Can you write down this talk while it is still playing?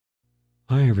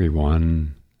Hi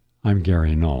everyone, I'm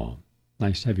Gary Null.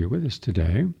 Nice to have you with us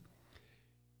today.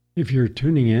 If you're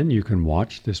tuning in, you can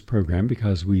watch this program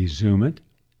because we Zoom it,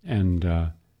 and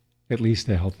at least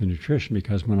the health and nutrition,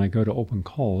 because when I go to open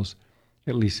calls,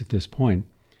 at least at this point,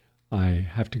 I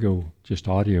have to go just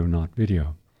audio, not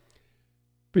video.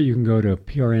 But you can go to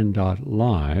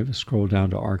prn.live, scroll down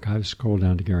to archives, scroll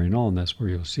down to Gary Null, and that's where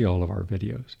you'll see all of our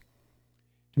videos.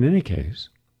 In any case,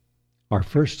 our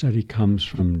first study comes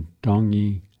from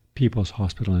Dongyi People's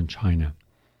Hospital in China.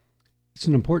 It's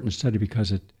an important study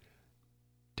because it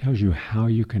tells you how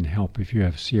you can help if you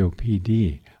have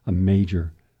COPD, a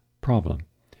major problem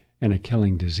and a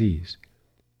killing disease.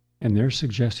 And they're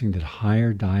suggesting that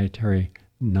higher dietary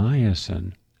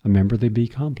niacin, a member of the B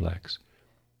complex.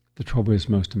 The trouble is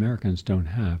most Americans don't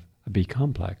have a B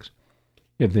complex.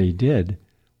 If they did,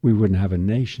 we wouldn't have a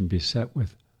nation beset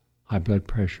with high blood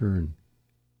pressure and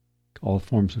all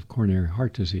forms of coronary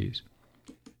heart disease.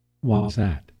 Why is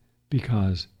that?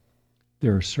 Because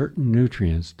there are certain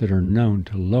nutrients that are known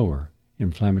to lower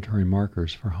inflammatory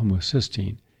markers for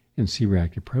homocysteine and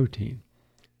C-reactive protein.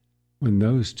 When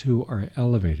those two are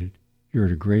elevated, you're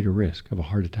at a greater risk of a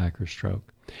heart attack or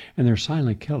stroke. And they're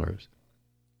silent killers.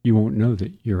 You won't know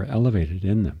that you're elevated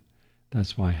in them.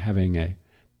 That's why having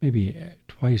maybe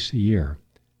twice a year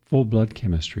full blood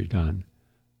chemistry done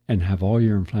and have all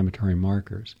your inflammatory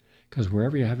markers. Because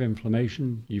wherever you have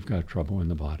inflammation, you've got trouble in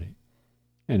the body.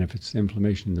 And if it's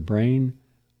inflammation in the brain,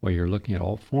 well, you're looking at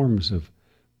all forms of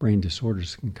brain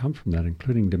disorders that can come from that,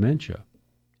 including dementia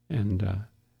and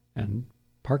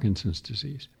Parkinson's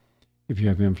disease. If you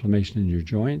have inflammation in your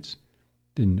joints,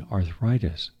 then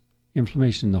arthritis,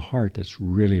 inflammation in the heart, that's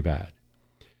really bad.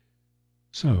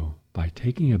 So by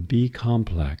taking a B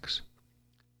complex,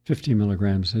 50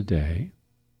 milligrams a day,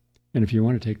 and if you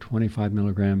want to take 25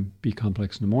 milligram B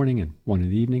complex in the morning and one in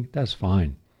the evening, that's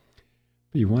fine.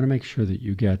 But you want to make sure that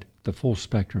you get the full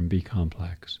spectrum B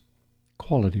complex,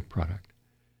 quality product.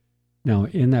 Now,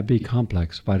 in that B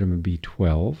complex, vitamin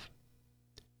B12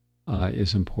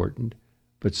 is important,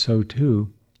 but so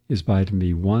too is vitamin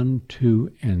B1,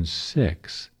 2, and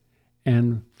 6,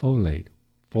 and folate,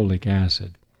 folic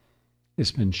acid.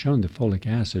 It's been shown that folic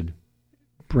acid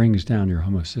brings down your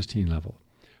homocysteine level,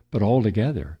 but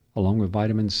altogether, along with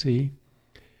vitamin C,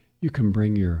 you can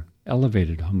bring your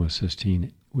elevated homocysteine,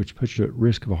 which puts you at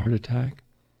risk of a heart attack,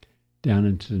 down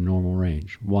into the normal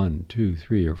range, 1, 2,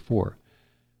 3, or 4.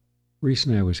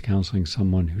 Recently, I was counseling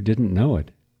someone who didn't know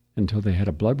it until they had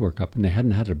a blood workup, and they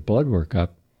hadn't had a blood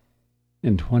workup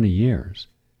in 20 years,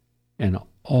 and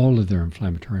all of their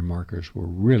inflammatory markers were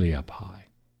really up high.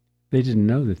 They didn't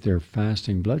know that their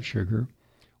fasting blood sugar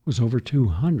was over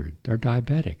 200. They're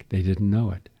diabetic. They didn't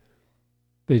know it.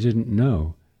 They didn't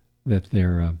know that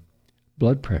their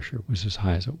blood pressure was as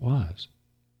high as it was.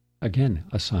 Again,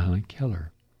 a silent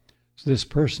killer. So this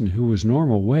person who was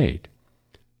normal weight,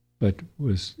 but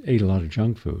ate a lot of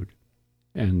junk food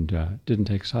and didn't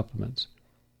take supplements,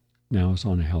 now is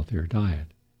on a healthier diet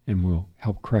and will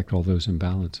help correct all those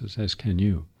imbalances, as can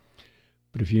you.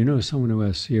 But if you know someone who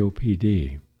has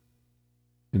COPD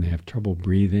and they have trouble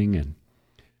breathing and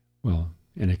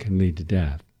it can lead to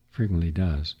death, frequently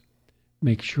does,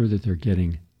 make sure that they're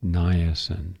getting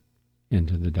niacin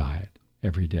into the diet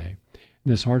every day.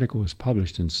 And this article was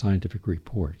published in Scientific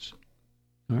Reports.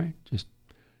 All right,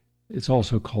 it's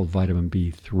also called vitamin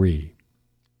B3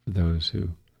 for those who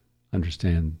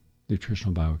understand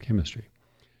nutritional biochemistry.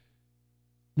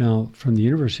 Now, from the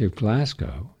University of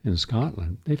Glasgow in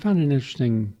Scotland, they found an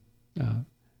interesting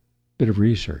bit of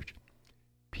research.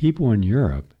 People in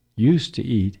Europe used to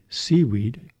eat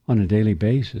seaweed on a daily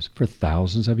basis for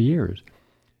thousands of years,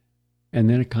 and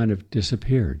then it kind of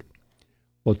disappeared.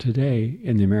 Well, today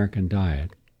in the American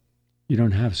diet, you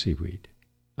don't have seaweed.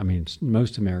 I mean,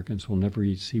 most Americans will never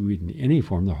eat seaweed in any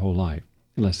form their whole life,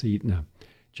 unless they eat in a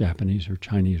Japanese or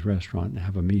Chinese restaurant and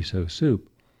have a miso soup.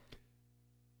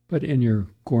 But in your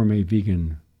gourmet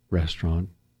vegan restaurant,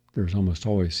 there's almost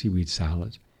always seaweed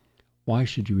salads. Why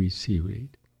should you eat seaweed?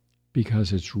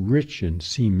 Because it's rich in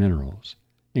sea minerals,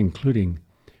 including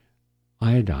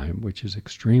iodine, which is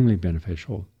extremely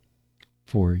beneficial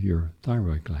for your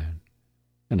thyroid gland.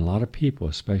 And a lot of people,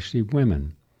 especially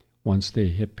women, once they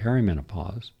hit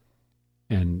perimenopause,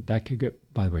 and that could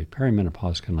get, by the way,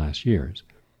 perimenopause can last years,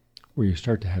 where you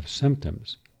start to have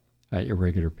symptoms,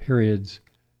 irregular periods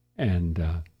and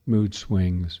mood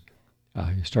swings.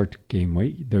 You start to gain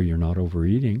weight, though you're not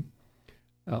overeating.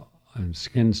 And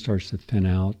skin starts to thin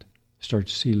out, start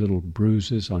to see little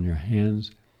bruises on your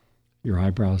hands. Your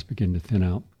eyebrows begin to thin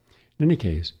out. In any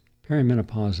case,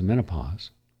 perimenopause and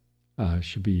menopause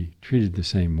should be treated the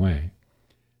same way.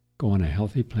 go on a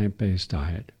healthy plant-based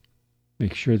diet.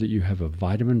 Make sure that you have a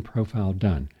vitamin profile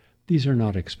done. These are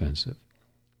not expensive.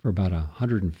 For about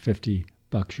 $150, you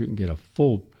can get a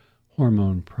full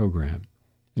hormone program,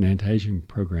 an anti-aging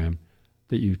program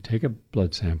that you take a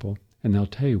blood sample and they'll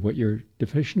tell you what you're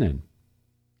deficient in.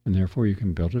 And therefore you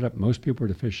can build it up. Most people are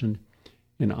deficient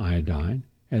in iodine.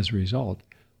 As a result,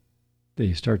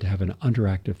 they start to have an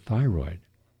underactive thyroid.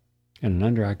 And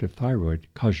an underactive thyroid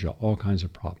causes you all kinds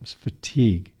of problems.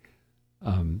 Fatigue,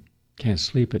 can't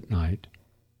sleep at night,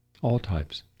 all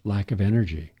types, lack of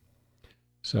energy.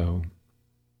 So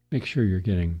make sure you're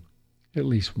getting at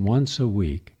least once a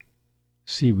week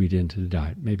seaweed into the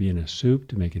diet, maybe in a soup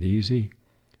to make it easy,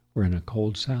 or in a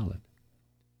cold salad.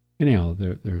 Anyhow,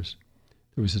 there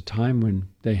was a time when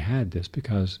they had this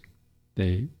because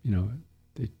they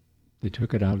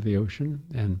took it out of the ocean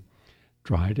and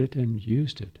dried it and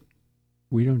used it.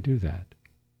 We don't do that,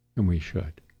 and we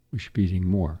should. We should be eating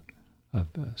more of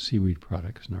seaweed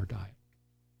products in our diet.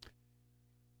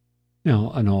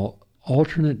 Now, an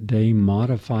alternate day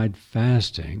modified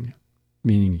fasting,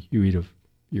 meaning you eat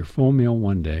your full meal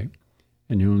one day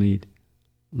and you only eat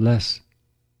less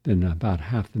than about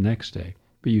half the next day,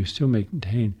 but you still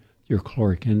maintain your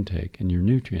caloric intake and your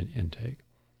nutrient intake.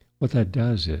 What that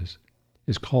does is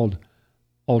called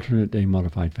alternate day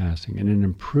modified fasting, and it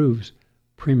improves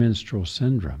premenstrual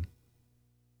syndrome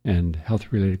and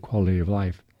health-related quality of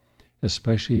life,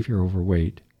 especially if you're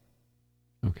overweight.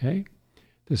 Okay?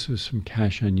 This was from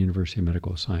Kashan University of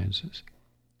Medical Sciences.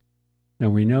 Now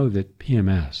we know that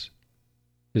PMS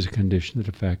is a condition that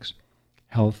affects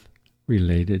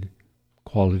health-related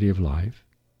quality of life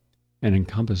and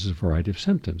encompasses a variety of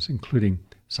symptoms, including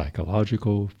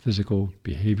psychological, physical,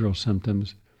 behavioral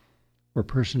symptoms, where a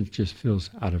person just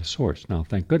feels out of sorts. Now,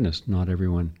 thank goodness, not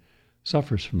everyone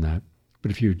suffers from that,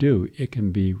 but if you do, it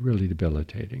can be really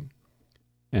debilitating.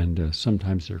 And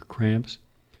sometimes there are cramps,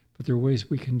 but there are ways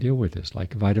we can deal with this,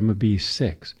 like vitamin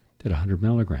B6 at 100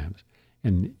 milligrams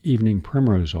and evening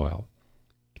primrose oil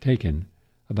taken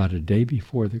about a day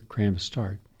before the cramps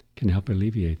start can help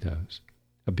alleviate those.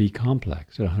 A B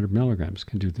complex at 100 milligrams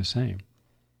can do the same.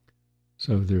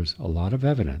 So there's a lot of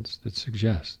evidence that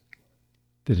suggests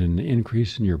that an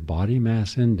increase in your body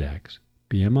mass index,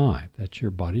 BMI, that's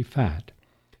your body fat,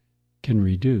 can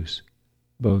reduce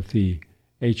both the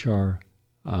HRQ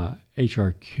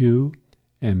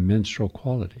and menstrual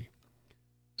quality.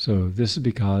 So this is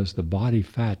because the body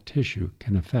fat tissue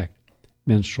can affect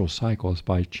menstrual cycles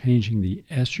by changing the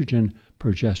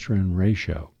estrogen-progesterone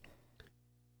ratio.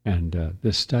 And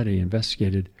this study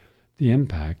investigated the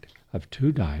impact of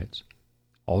two diets,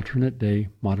 alternate day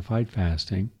modified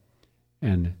fasting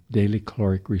and daily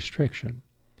caloric restriction,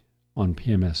 on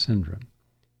PMS syndrome.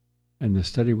 And the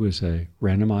study was a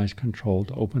randomized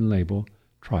controlled open label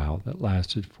trial that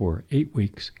lasted for 8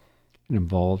 weeks and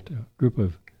involved a group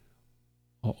of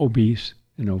obese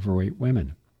and overweight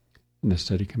women. And the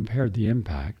study compared the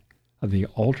impact of the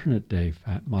alternate day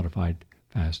modified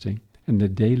fasting and the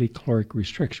daily caloric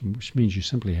restriction, which means you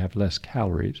simply have less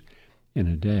calories in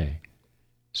a day.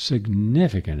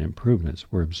 Significant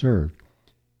improvements were observed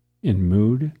in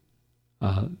mood,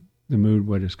 the mood,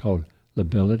 what is called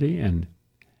lability and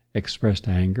expressed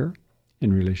anger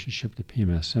in relationship to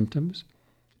PMS symptoms.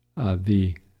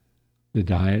 The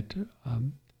diet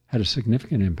had a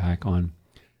significant impact on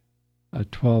a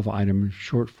 12-item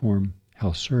short-form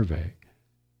health survey,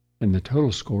 and the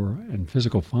total score and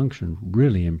physical function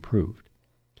really improved.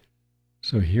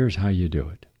 So here's how you do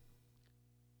it.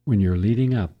 When you're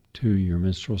leading up to your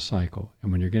menstrual cycle,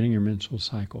 and when you're getting your menstrual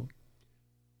cycle,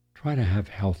 try to have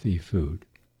healthy food.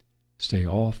 Stay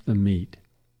off the meat.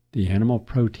 The animal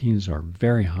proteins are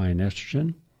very high in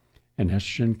estrogen, and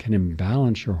estrogen can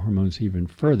imbalance your hormones even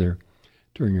further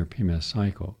during your PMS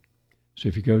cycle. So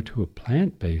if you go to a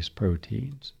plant-based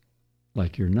proteins,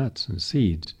 like your nuts and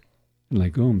seeds, and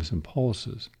legumes and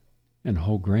pulses, and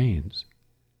whole grains,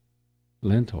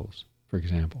 lentils, for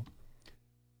example,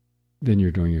 then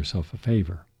you're doing yourself a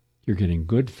favor. You're getting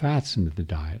good fats into the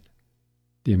diet.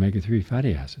 The omega-3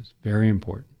 fatty acids, very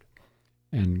important.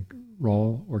 And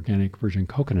raw organic virgin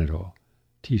coconut oil,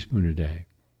 teaspoon a day.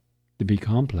 The B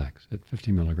complex at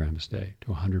 50 milligrams a day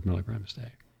to 100 milligrams a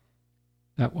day.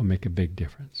 That will make a big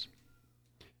difference.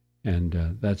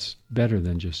 And that's better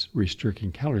than just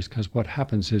restricting calories, because what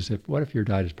happens is, what if your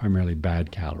diet is primarily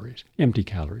bad calories, empty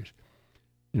calories?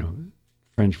 You know,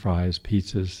 French fries,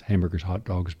 pizzas, hamburgers, hot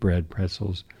dogs, bread,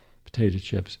 pretzels, potato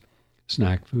chips,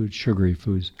 snack foods, sugary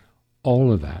foods,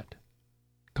 all of that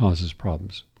causes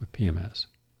problems with PMS.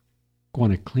 Go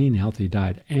on a clean, healthy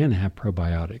diet and have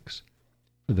probiotics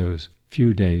for those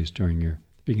few days during the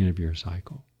beginning of your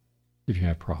cycle. if you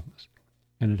have problems.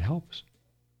 And it helps.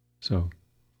 So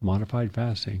modified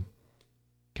fasting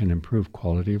can improve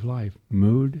quality of life,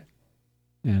 mood,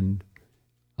 and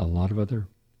a lot of other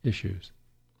issues.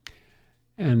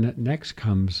 And next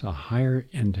comes a higher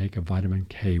intake of vitamin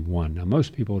K1. Now,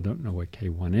 most people don't know what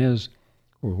K1 is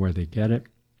or where they get it.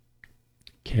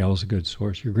 Kale is a good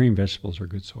source. Your green vegetables are a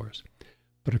good source.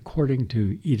 But according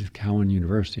to Edith Cowan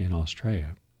University in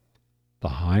Australia, the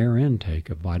higher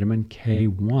intake of vitamin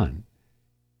K1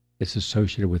 is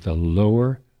associated with a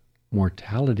lower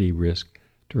mortality risk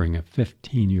during a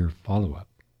 15-year follow-up.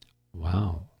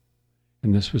 Wow.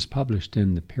 And this was published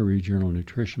in the peer-reviewed journal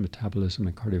Nutrition, Metabolism,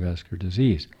 and Cardiovascular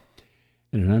Disease.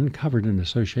 And it uncovered an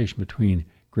association between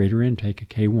greater intake of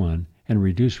K1 and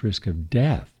reduced risk of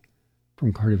death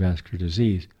from cardiovascular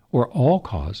disease, or all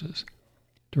causes,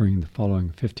 during the following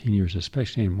 15 years,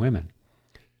 especially in women.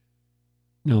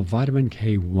 Now, vitamin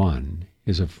K1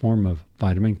 is a form of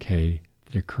vitamin K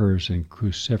that occurs in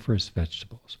cruciferous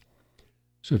vegetables.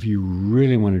 So if you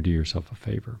really want to do yourself a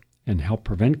favor and help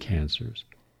prevent cancers,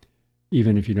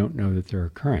 even if you don't know that they're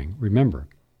occurring, remember,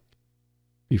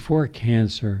 before a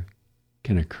cancer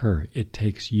can occur, it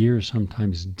takes years,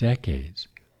 sometimes decades,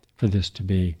 for this to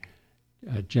be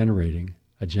generating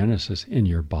a genesis in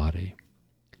your body.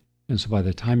 And so by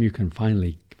the time you can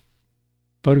finally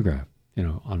photograph,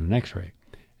 on an x-ray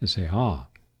and say,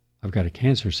 I've got a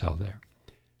cancer cell there,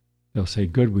 they'll say,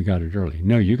 good, we got it early.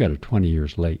 No, you got it 20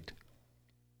 years late.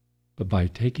 But by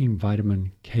taking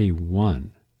vitamin K1,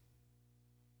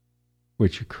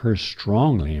 which occurs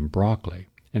strongly in broccoli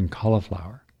and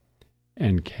cauliflower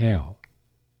and kale,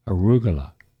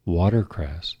 arugula,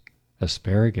 watercress,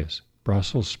 asparagus,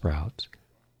 Brussels sprouts,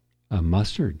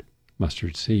 mustard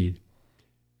seed,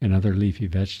 and other leafy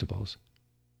vegetables,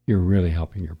 you're really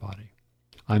helping your body.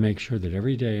 I make sure that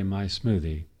every day in my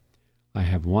smoothie, I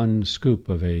have 1 scoop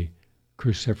of a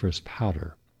cruciferous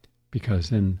powder, because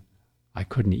then I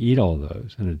couldn't eat all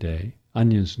those in a day.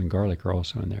 Onions and garlic are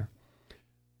also in there.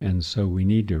 And so we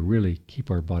need to really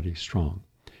keep our bodies strong.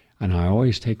 And I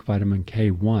always take vitamin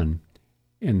K1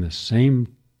 in the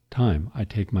same time I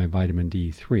take my vitamin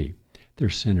D3. They're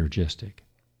synergistic.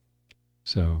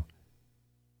 So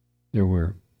there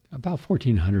were about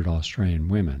 1,400 Australian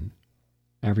women.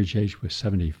 Average age was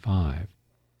 75.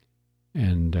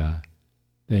 And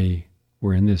they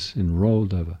were in this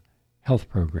enrolled of a health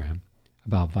program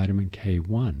about vitamin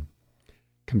K1,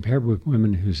 compared with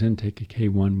women whose intake of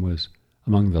K1 was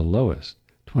among the lowest,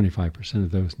 25%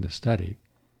 of those in the study,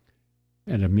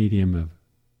 at a medium of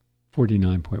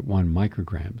 49.1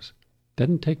 micrograms.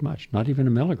 Doesn't take much, not even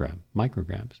a milligram,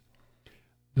 micrograms.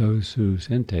 Those whose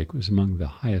intake was among the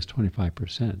highest,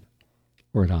 25%,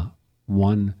 or at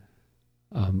one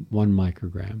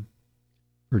microgram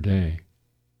per day,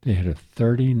 they had a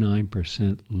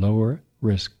 39% lower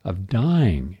risk of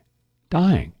dying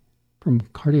from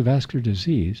cardiovascular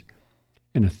disease,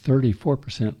 and a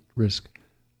 34% risk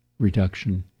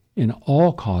reduction in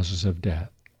all causes of death.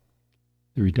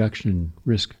 The reduction in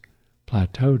risk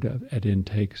plateaued at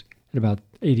intakes at about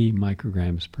 80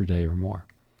 micrograms per day or more.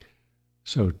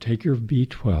 So take your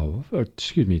take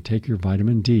your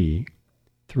vitamin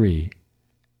D3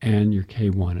 and your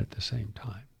K1 at the same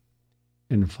time.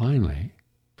 And finally,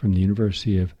 from the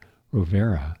University of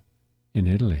Rovera in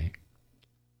Italy,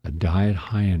 a diet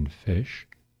high in fish,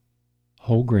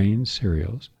 whole grain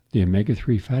cereals, the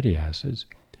omega-3 fatty acids,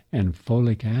 and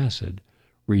folic acid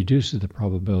reduces the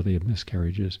probability of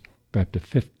miscarriages by up to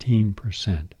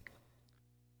 15%.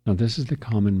 Now, this is the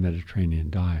common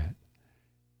Mediterranean diet.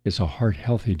 It's a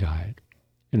heart-healthy diet,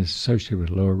 and it's associated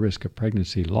with lower risk of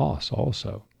pregnancy loss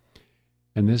also.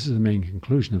 And this is the main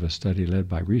conclusion of a study led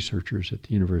by researchers at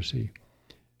the university,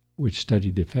 which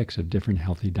studied the effects of different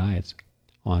healthy diets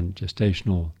on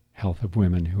gestational health of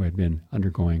women who had been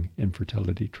undergoing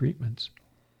infertility treatments.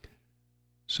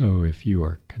 So if you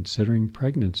are considering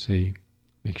pregnancy,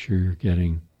 make sure you're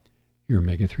getting your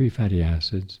omega-3 fatty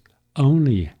acids,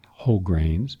 only whole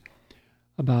grains,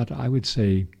 about, I would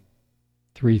say,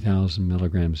 3,000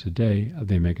 milligrams a day of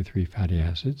the omega-3 fatty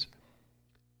acids,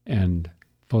 and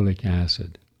folic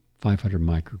acid, 500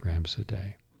 micrograms a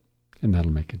day, and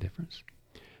that'll make a difference.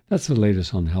 That's the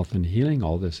latest on health and healing.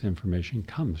 All this information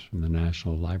comes from the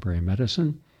National Library of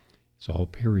Medicine. It's all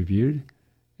peer-reviewed,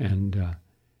 and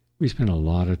we spend a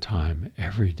lot of time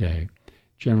every day,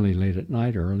 generally late at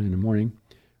night or early in the morning,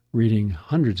 reading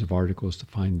hundreds of articles to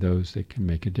find those that can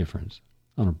make a difference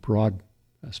on a broad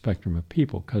spectrum of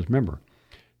people. Because remember,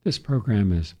 this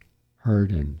program is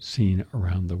heard and seen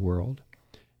around the world.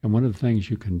 And one of the things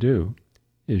you can do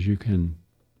is you can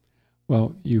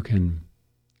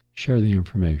share the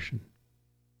information.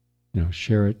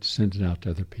 share it, send it out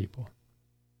to other people.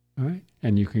 All right?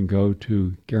 And you can go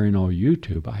to Gary Null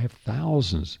YouTube. I have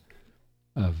thousands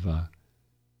of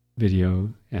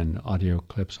video and audio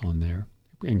clips on there,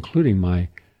 including my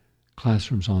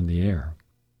classrooms on the air.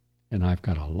 And I've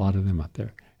got a lot of them up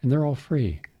there. And they're all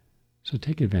free. So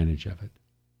take advantage of it.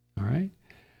 All right?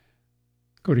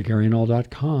 Go to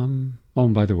GaryNull.com. Oh,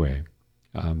 and by the way,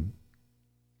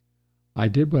 I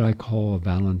did what I call a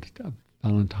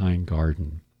Valentine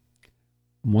garden.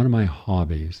 One of my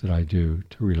hobbies that I do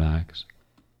to relax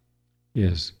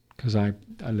is, because I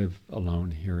live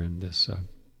alone here in this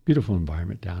beautiful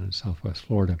environment down in Southwest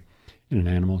Florida in an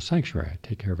animal sanctuary. I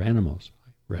take care of animals.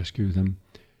 I rescue them,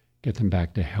 get them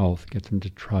back to health, get them to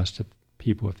trust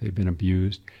people if they've been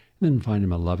abused, and then find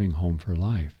them a loving home for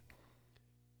life.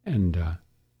 And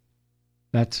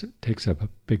that takes up a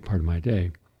big part of my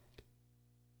day.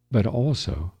 But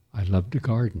also, I love to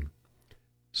garden.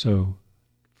 So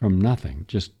from nothing,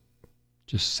 just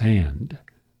sand,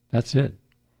 that's it.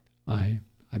 I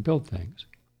build things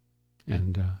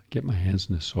and get my hands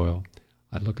in the soil.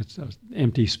 I look at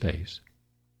empty space.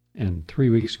 And 3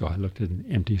 weeks ago, I looked at an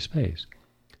empty space.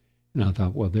 And I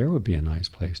thought, well, there would be a nice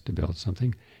place to build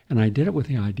something. And I did it with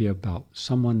the idea about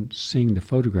someone seeing the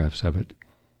photographs of it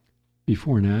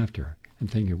before and after and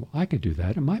thinking, well, I could do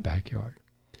that in my backyard.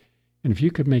 And if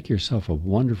you could make yourself a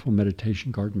wonderful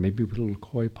meditation garden, maybe with a little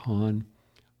koi pond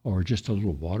or just a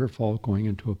little waterfall going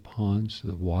into a pond, so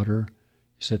the water,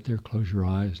 you sit there, close your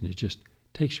eyes, and it just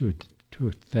takes you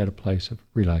to a place of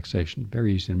relaxation.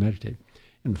 Very easy to meditate.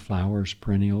 And flowers,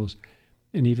 perennials,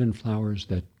 and even flowers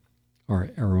that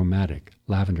are aromatic: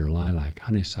 lavender, lilac,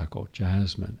 honeysuckle,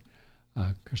 jasmine,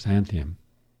 chrysanthemum.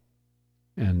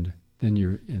 And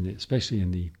then especially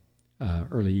in the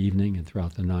early evening and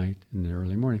throughout the night and the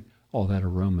early morning, all that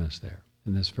aroma is there.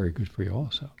 And that's very good for you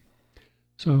also.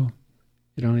 So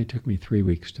it only took me 3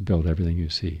 weeks to build everything you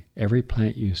see. Every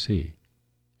plant you see,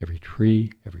 every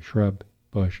tree, every shrub,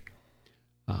 bush,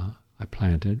 I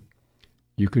planted.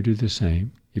 You could do the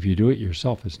same. If you do it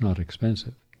yourself, it's not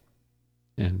expensive.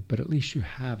 But at least you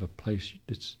have a place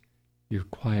that's your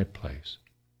quiet place,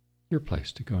 your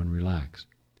place to go and relax.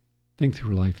 Think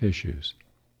through life issues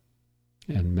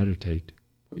and meditate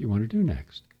what you want to do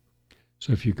next.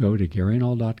 So if you go to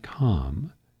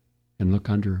GaryNull.com and look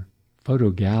under Photo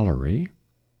Gallery,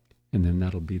 and then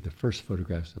that'll be the first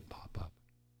photographs that pop up.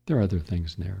 There are other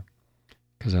things in there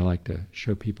because I like to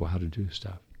show people how to do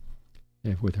stuff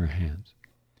with their hands.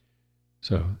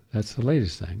 So that's the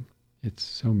latest thing.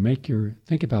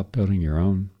 Think about building your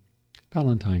own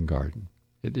Valentine garden.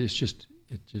 It's just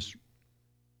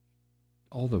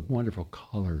all the wonderful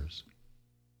colors,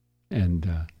 and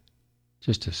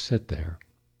just to sit there.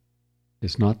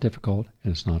 It's not difficult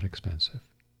and it's not expensive.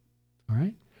 All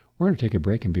right? We're going to take a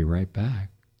break and be right back.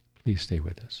 Please stay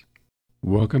with us.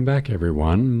 Welcome back,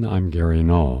 everyone. I'm Gary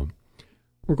Null.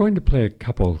 We're going to play a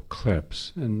couple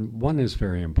clips, and one is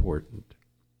very important.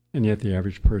 And yet the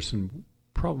average person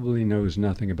probably knows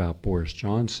nothing about Boris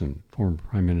Johnson, former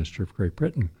Prime Minister of Great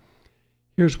Britain.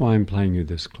 Here's why I'm playing you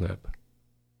this clip.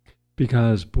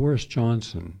 Because Boris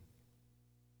Johnson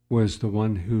was the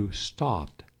one who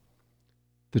stopped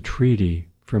the treaty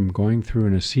from going through,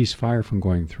 and a ceasefire from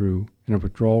going through, and a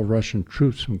withdrawal of Russian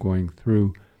troops from going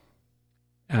through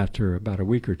after about a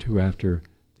week or two after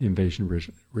the invasion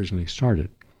originally started.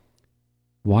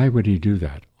 Why would he do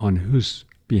that? On whose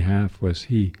behalf was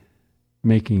he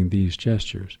making these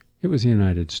gestures? It was the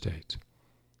United States.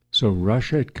 So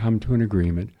Russia had come to an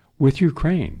agreement with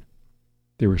Ukraine.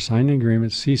 They were signing an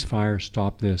agreement, ceasefire,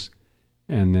 stop this,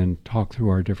 and then talk through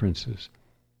our differences.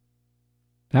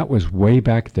 That was way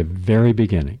back at the very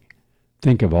beginning.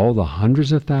 Think of all the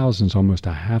hundreds of thousands, almost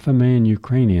 500,000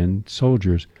 Ukrainian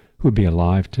soldiers who would be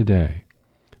alive today.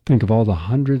 Think of all the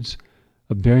hundreds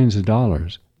of billions of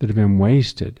dollars that have been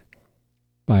wasted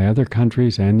by other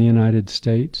countries and the United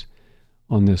States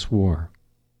on this war.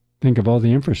 Think of all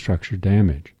the infrastructure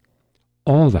damage.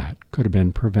 All that could have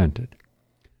been prevented.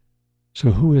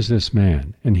 So who is this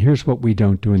man? And here's what we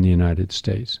don't do in the United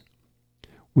States.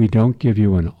 We don't give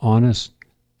you an honest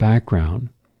background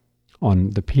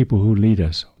on the people who lead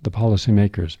us, the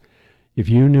policymakers. If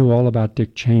you knew all about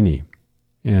Dick Cheney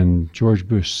and George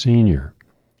Bush Sr.,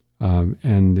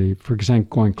 for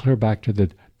example, going clear back to the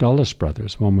Dulles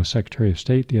brothers, one was Secretary of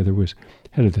State, the other was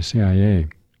head of the CIA,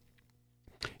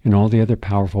 and all the other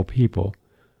powerful people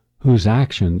whose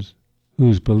actions,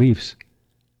 whose beliefs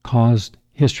caused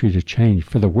history to change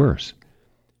for the worse,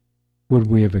 would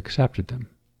we have accepted them?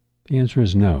 The answer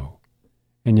is no.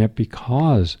 And yet,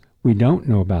 because we don't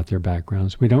know about their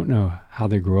backgrounds, we don't know how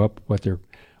they grew up, what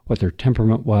their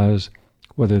temperament was,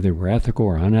 whether they were ethical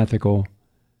or unethical,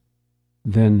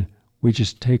 then we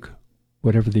just take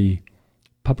whatever the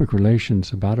public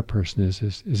relations about a person is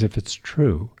as if it's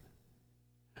true.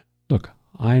 Look,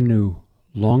 I knew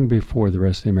long before the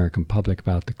rest of the American public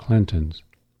about the Clintons.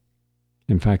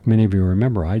 In fact, many of you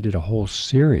remember I did a whole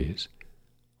series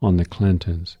on the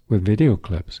Clintons with video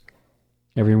clips.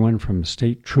 Everyone from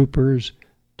state troopers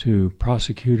to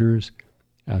prosecutors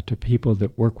to people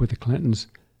that work with the Clintons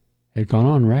had gone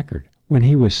on record when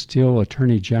he was still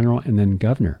Attorney General and then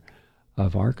Governor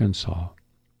of Arkansas.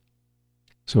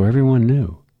 So everyone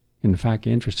knew. In fact,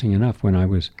 interesting enough, when I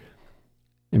was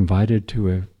invited to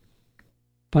a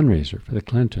fundraiser for the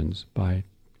Clintons by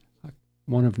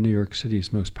one of New York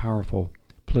City's most powerful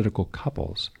political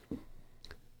couples,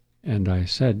 and I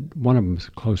said, one of them is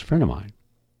a close friend of mine,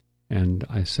 and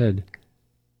I said,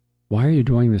 why are you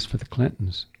doing this for the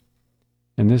Clintons?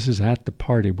 And this is at the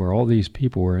party where all these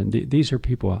people were, and these are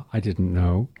people I didn't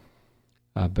know,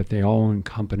 but they all owned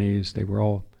companies. They were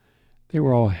all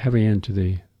heavy into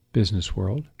the business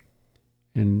world.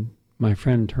 And my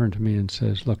friend turned to me and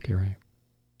says, look, Gary,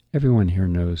 everyone here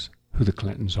knows who the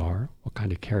Clintons are, what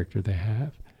kind of character they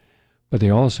have, but they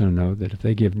also know that if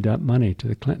they give money to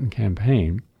the Clinton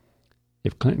campaign,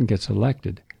 if Clinton gets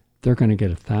elected, they're going to get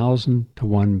 1,000 to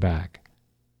 1 back.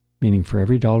 Meaning for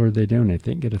every dollar they donate,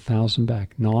 they can get 1,000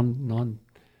 back.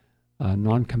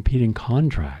 Non-competing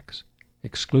contracts,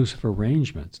 exclusive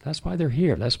arrangements. That's why they're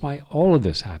here. That's why all of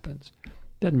this happens.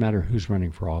 Doesn't matter who's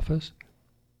running for office.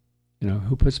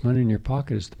 Who puts money in your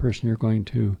pocket is the person you're going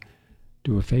to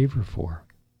do a favor for.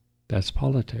 That's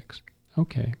politics.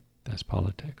 Okay, that's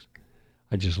politics.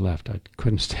 I just left. I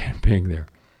couldn't stand being there.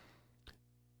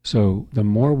 So the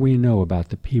more we know about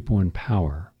the people in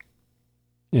power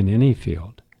in any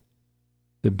field,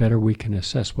 the better we can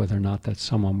assess whether or not that's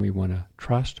someone we want to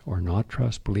trust or not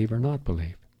trust, believe or not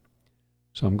believe.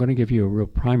 So I'm going to give you a real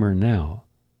primer now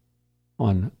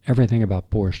on everything about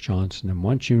Boris Johnson. And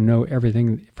once you know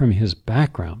everything from his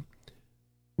background,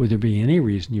 would there be any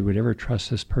reason you would ever trust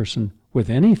this person with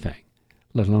anything,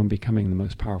 let alone becoming the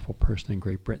most powerful person in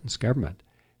Great Britain's government,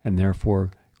 and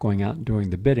therefore going out and doing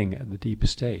the bidding of the deep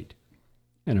state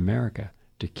in America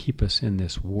to keep us in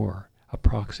this war, a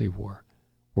proxy war,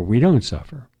 where we don't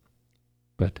suffer,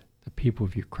 but the people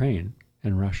of Ukraine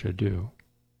and Russia do.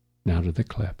 Now to the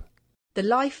clip. The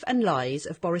life and lies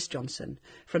of Boris Johnson,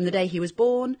 from the day he was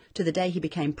born to the day he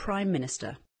became Prime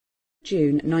Minister.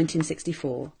 June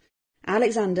 1964.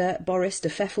 Alexander Boris de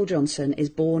Pfeffel Johnson is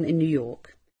born in New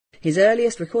York. His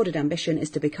earliest recorded ambition is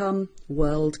to become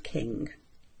World King.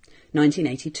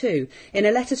 1982. In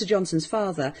a letter to Johnson's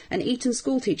father, an Eton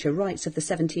schoolteacher writes of the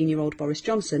 17-year-old Boris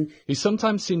Johnson, "He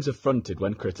sometimes seems affronted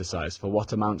when criticised for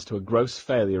what amounts to a gross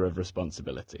failure of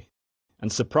responsibility, and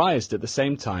surprised at the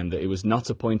same time that he was not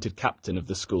appointed captain of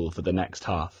the school for the next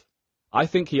half. I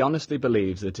think he honestly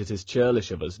believes that it is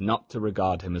churlish of us not to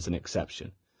regard him as an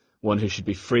exception, one who should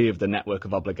be free of the network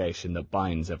of obligation that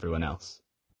binds everyone else."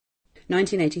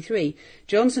 1983.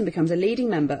 Johnson becomes a leading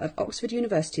member of Oxford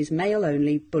University's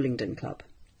male-only Bullingdon Club.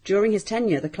 During his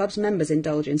tenure, the club's members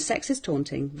indulge in sexist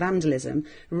taunting, vandalism,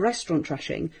 restaurant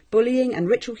trashing, bullying and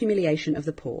ritual humiliation of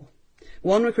the poor.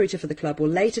 One recruiter for the club will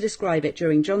later describe it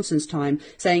during Johnson's time,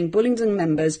 saying Bullingdon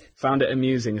members found it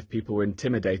amusing if people were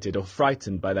intimidated or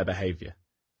frightened by their behaviour.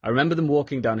 I remember them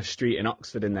walking down a street in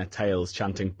Oxford in their tails,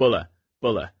 chanting "Buller,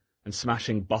 Buller," and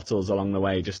smashing bottles along the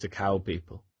way just to cow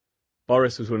people.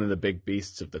 Boris was one of the big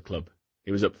beasts of the club.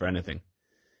 He was up for anything.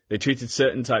 They treated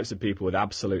certain types of people with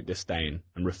absolute disdain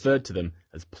and referred to them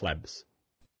as plebs.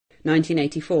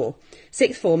 1984.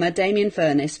 Sixth former Damien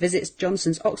Furness visits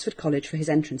Johnson's Oxford College for his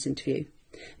entrance interview.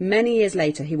 Many years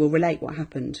later he will relate what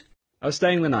happened. I was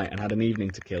staying the night and had an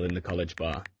evening to kill in the college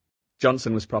bar.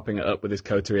 Johnson was propping it up with his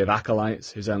coterie of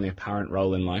acolytes, whose only apparent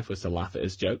role in life was to laugh at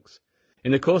his jokes.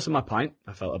 In the course of my pint,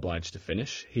 I felt obliged to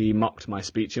finish. He mocked my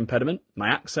speech impediment, my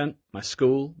accent, my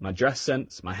school, my dress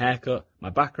sense, my haircut,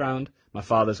 my background, my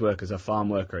father's work as a farm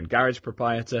worker and garage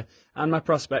proprietor, and my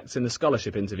prospects in the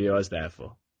scholarship interview I was there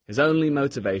for. His only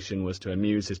motivation was to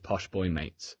amuse his posh boy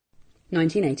mates.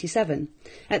 1987.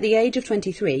 At the age of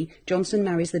 23, Johnson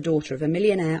marries the daughter of a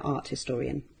millionaire art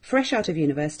historian. Fresh out of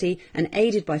university and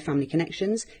aided by family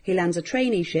connections, he lands a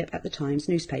traineeship at the Times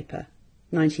newspaper.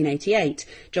 1988.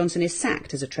 Johnson is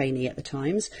sacked as a trainee at the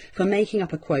Times for making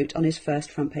up a quote on his first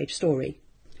front-page story.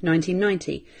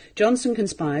 1990. Johnson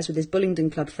conspires with his Bullingdon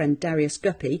Club friend Darius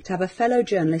Guppy to have a fellow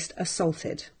journalist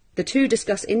assaulted. The two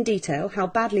discuss in detail how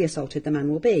badly assaulted the man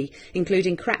will be,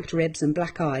 including cracked ribs and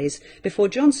black eyes, before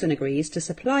Johnson agrees to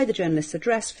supply the journalist's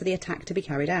address for the attack to be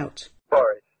carried out.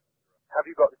 Boris, have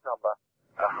you got this number?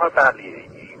 How badly are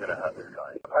you going to hurt this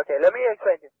guy. Okay, let me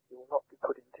explain this. You will not be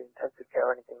put into intensive care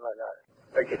or anything like that.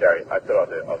 Okay, Derry, I said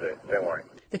I'll do it. Don't worry.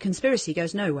 The conspiracy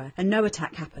goes nowhere, and no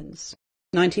attack happens.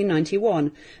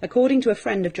 1991. According to a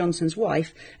friend of Johnson's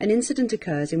wife, an incident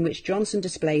occurs in which Johnson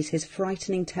displays his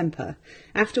frightening temper,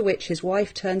 after which his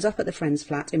wife turns up at the friend's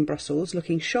flat in Brussels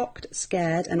looking shocked,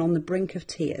 scared and on the brink of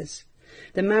tears.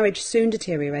 The marriage soon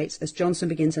deteriorates as Johnson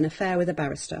begins an affair with a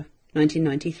barrister.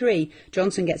 1993.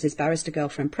 Johnson gets his barrister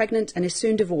girlfriend pregnant and is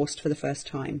soon divorced for the first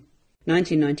time.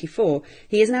 1994.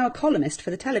 He is now a columnist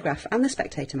for The Telegraph and The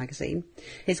Spectator magazine.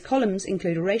 His columns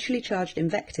include racially charged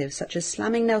invectives such as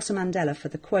slamming Nelson Mandela for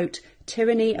the, quote,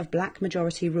 tyranny of black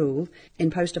majority rule in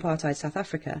post-apartheid South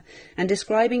Africa, and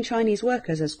describing Chinese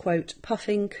workers as, quote,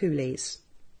 puffing coolies.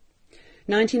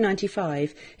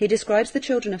 1995. He describes the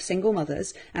children of single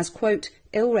mothers as, quote,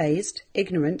 ill-raised,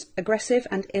 ignorant, aggressive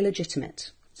and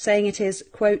illegitimate, saying it is,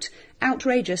 quote,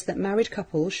 outrageous that married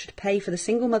couples should pay for the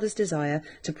single mother's desire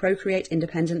to procreate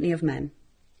independently of men.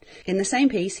 In the same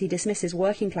piece, he dismisses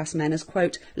working-class men as,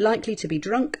 quote, likely to be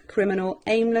drunk, criminal,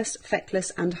 aimless,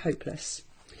 feckless and hopeless.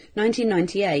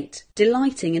 1998.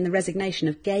 Delighting in the resignation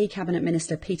of gay Cabinet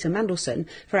Minister Peter Mandelson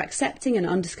for accepting an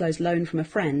undisclosed loan from a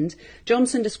friend,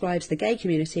 Johnson describes the gay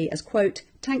community as, quote,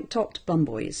 tank-topped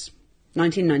bumboys.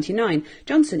 1999.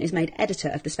 Johnson is made editor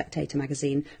of The Spectator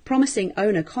magazine, promising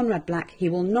owner Conrad Black he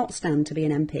will not stand to be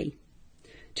an MP.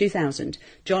 2000.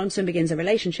 Johnson begins a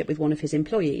relationship with one of his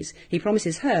employees. He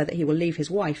promises her that he will leave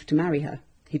his wife to marry her.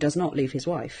 He does not leave his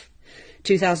wife.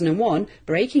 2001.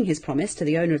 Breaking his promise to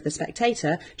the owner of The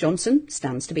Spectator, Johnson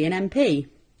stands to be an MP.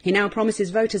 He now promises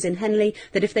voters in Henley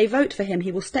that if they vote for him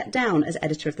he will step down as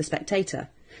editor of The Spectator.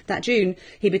 That June,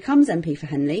 he becomes MP for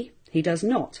Henley. He does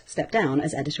not step down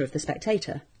as editor of The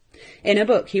Spectator. In a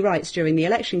book he writes during the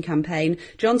election campaign,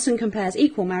 Johnson compares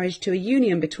equal marriage to a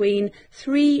union between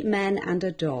 3 men and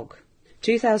a dog.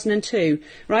 2002.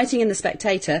 Writing in The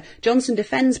Spectator, Johnson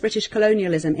defends British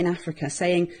colonialism in Africa,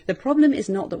 saying, the problem is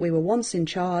not that we were once in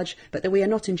charge, but that we are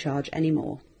not in charge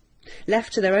anymore.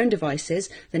 Left to their own devices,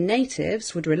 the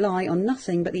natives would rely on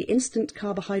nothing but the instant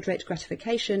carbohydrate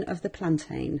gratification of the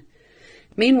plantain.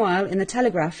 Meanwhile, in The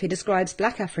Telegraph, he describes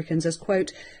black Africans as,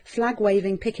 quote,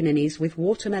 flag-waving pickaninnies with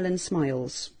watermelon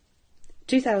smiles.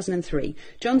 2003.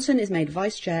 Johnson is made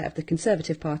Vice Chair of the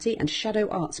Conservative Party and Shadow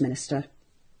Arts Minister.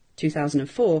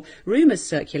 2004. Rumours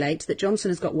circulate that Johnson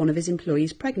has got one of his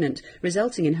employees pregnant,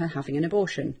 resulting in her having an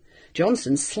abortion.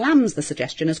 Johnson slams the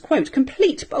suggestion as, quote,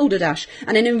 complete balderdash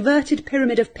and an inverted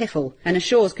pyramid of piffle, and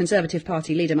assures Conservative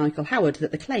Party leader Michael Howard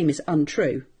that the claim is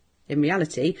untrue. In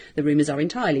reality, the rumours are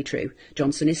entirely true.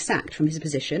 Johnson is sacked from his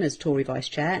position as Tory Vice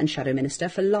Chair and Shadow Minister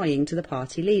for lying to the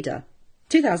party leader.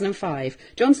 2005.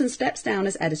 Johnson steps down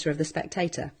as editor of The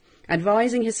Spectator.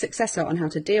 Advising his successor on how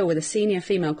to deal with a senior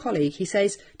female colleague, he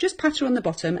says, just pat her on the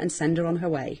bottom and send her on her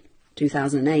way.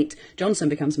 2008. Johnson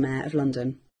becomes Mayor of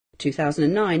London.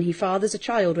 2009. He fathers a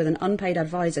child with an unpaid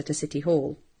advisor to City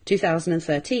Hall.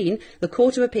 2013, the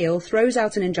Court of Appeal throws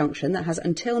out an injunction that has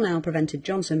until now prevented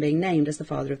Johnson being named as the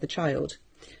father of the child.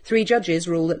 3 judges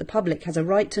rule that the public has a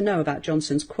right to know about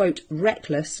Johnson's, quote,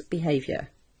 reckless behaviour.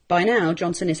 By now,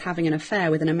 Johnson is having an affair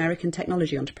with an American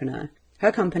technology entrepreneur.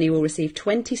 Her company will receive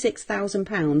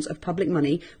 £26,000 of public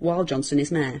money while Johnson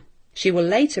is mayor. She will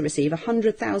later receive a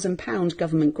 £100,000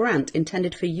 government grant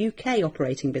intended for UK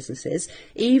operating businesses,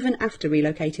 even after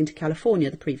relocating to California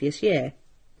the previous year.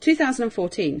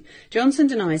 2014. Johnson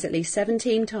denies at least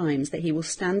 17 times that he will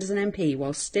stand as an MP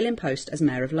while still in post as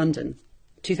Mayor of London.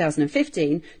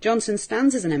 2015. Johnson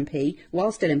stands as an MP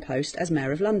while still in post as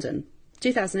Mayor of London.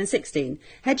 2016.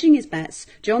 Hedging his bets,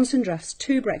 Johnson drafts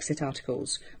 2 Brexit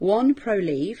articles, one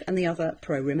pro-Leave and the other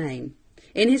pro-Remain.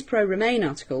 In his pro-Remain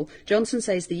article, Johnson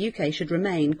says the UK should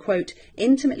remain, quote,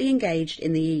 intimately engaged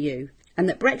in the EU, and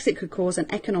that Brexit could cause an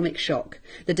economic shock,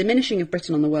 the diminishing of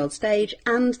Britain on the world stage,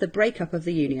 and the breakup of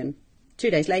the Union.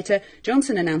 2 days later,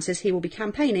 Johnson announces he will be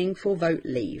campaigning for Vote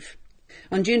Leave.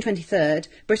 On June 23rd,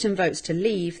 Britain votes to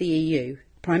leave the EU.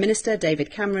 Prime Minister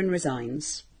David Cameron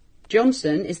resigns.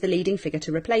 Johnson is the leading figure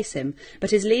to replace him,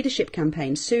 but his leadership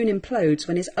campaign soon implodes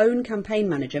when his own campaign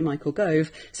manager, Michael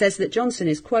Gove, says that Johnson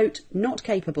is, quote, not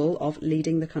capable of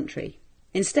leading the country.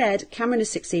 Instead, Cameron is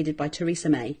succeeded by Theresa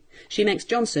May. She makes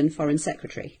Johnson Foreign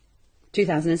Secretary.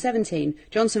 2017.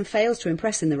 Johnson fails to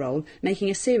impress in the role, making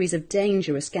a series of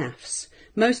dangerous gaffes.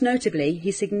 Most notably,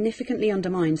 he significantly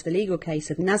undermines the legal case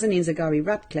of Nazanin Zaghari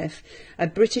Ratcliffe, a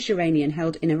British Iranian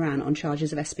held in Iran on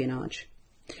charges of espionage.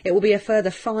 It will be a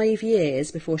further 5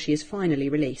 years before she is finally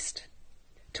released.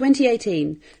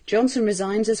 2018. Johnson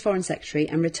resigns as Foreign Secretary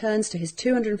and returns to his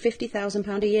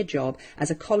 £250,000 a year job as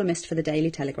a columnist for the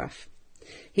Daily Telegraph.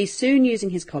 He's soon using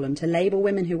his column to label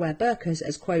women who wear burqas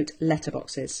as, quote,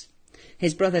 letterboxes.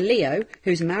 His brother Leo,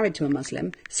 who's married to a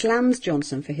Muslim, slams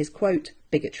Johnson for his, quote,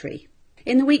 bigotry.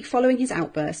 In the week following his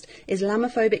outburst,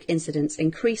 Islamophobic incidents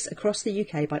increase across the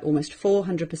UK by almost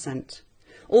 400%.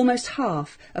 Almost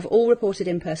half of all reported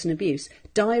in-person abuse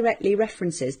directly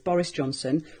references Boris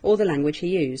Johnson or the language he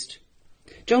used.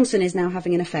 Johnson is now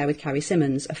having an affair with Carrie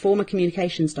Symonds, a former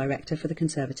communications director for the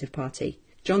Conservative Party.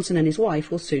 Johnson and his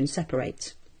wife will soon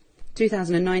separate.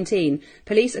 2019,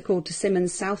 police are called to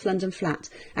Symonds' South London flat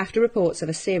after reports of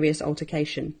a serious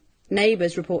altercation.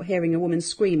 Neighbours report hearing a woman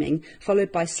screaming,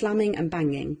 followed by slamming and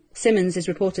banging. Symonds is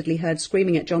reportedly heard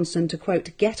screaming at Johnson to, quote,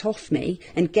 get off me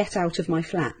and get out of my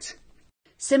flat.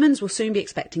 Symonds will soon be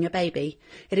expecting a baby.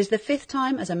 It is the 5th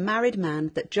time as a married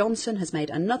man that Johnson has made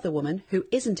another woman, who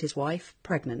isn't his wife,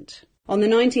 pregnant. On the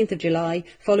 19th of July,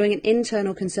 following an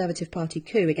internal Conservative Party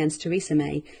coup against Theresa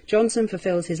May, Johnson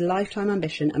fulfills his lifetime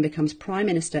ambition and becomes Prime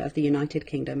Minister of the United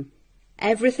Kingdom.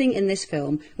 Everything in this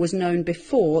film was known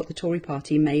before the Tory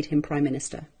party made him Prime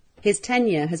Minister. His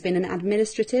tenure has been an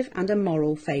administrative and a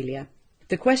moral failure.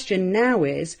 The question now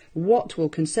is, what will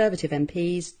Conservative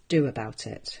MPs do about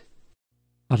it?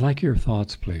 I'd like your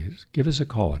thoughts, please. Give us a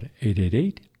call at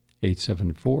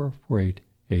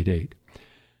 888-874-4888.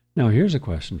 Now, here's a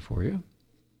question for you.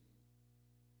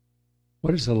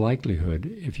 What is the likelihood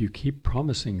if you keep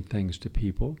promising things to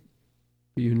people,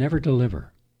 but you never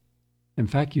deliver? In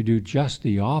fact, you do just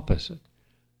the opposite.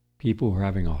 People who are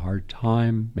having a hard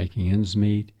time making ends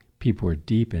meet, people who are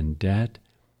deep in debt,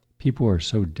 people who are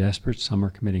so desperate, some are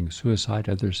committing suicide,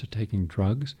 others are taking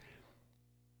drugs.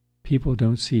 People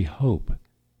don't see hope.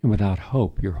 And without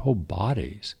hope, your whole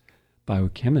body's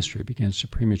biochemistry begins to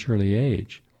prematurely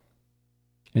age.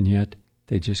 And yet,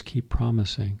 they just keep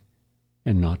promising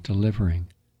and not delivering.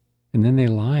 And then they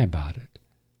lie about it.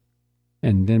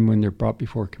 And then when they're brought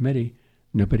before committee,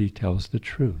 nobody tells the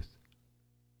truth,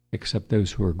 except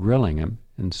those who are grilling him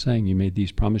and saying, you made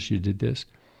these promises, you did this.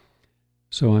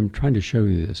 So I'm trying to show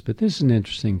you this, but this is an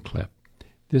interesting clip.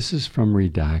 This is from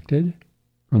Redacted,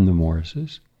 from the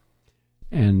Morrises.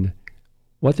 And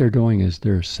what they're doing is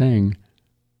they're saying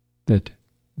that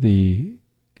the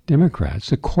Democrats,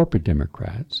 the corporate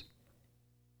Democrats,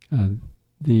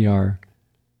 they are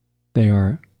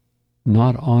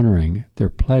not honoring their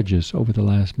pledges over the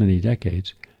last many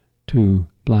decades to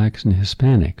blacks and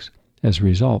Hispanics. As a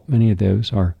result, many of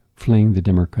those are fleeing the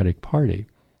Democratic Party.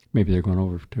 Maybe they're going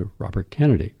over to Robert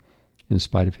Kennedy in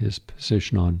spite of his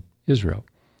position on Israel.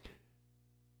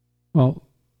 Well,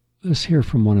 let's hear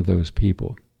from one of those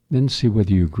people, then see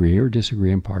whether you agree or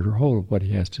disagree in part or whole of what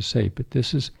he has to say. But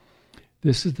this is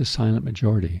the silent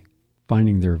majority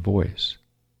finding their voice.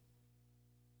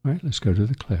 All right, let's go to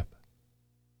the clip.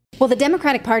 Well, the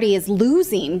Democratic Party is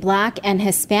losing black and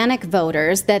Hispanic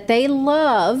voters that they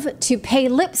love to pay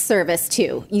lip service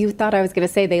to. You thought I was going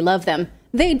to say they love them.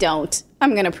 They don't.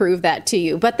 I'm going to prove that to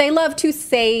you. But they love to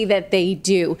say that they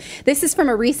do. This is from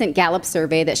a recent Gallup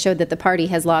survey that showed that the party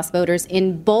has lost voters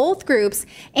in both groups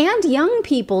and young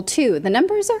people, too. The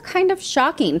numbers are kind of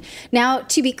shocking. Now,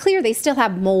 to be clear, they still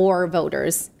have more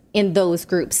voters in those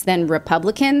groups than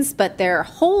Republicans, but their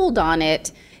hold on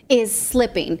it is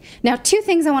slipping. Now, 2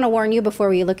 things I want to warn you before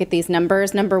we look at these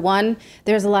numbers. Number 1,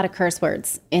 there's a lot of curse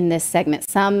words in this segment.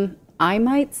 Some I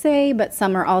might say, but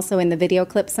some are also in the video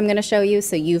clips I'm going to show you,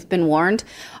 so you've been warned.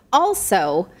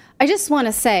 Also, I just want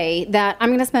to say that I'm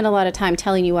going to spend a lot of time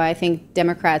telling you why I think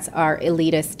Democrats are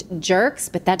elitist jerks,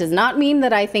 but that does not mean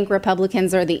that I think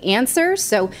Republicans are the answer.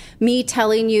 So me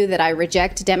telling you that I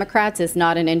reject Democrats is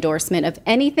not an endorsement of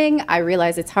anything. I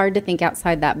realize it's hard to think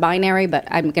outside that binary, but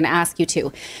I'm going to ask you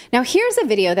to. Now, here's a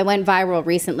video that went viral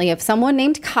recently of someone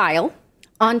named Kyle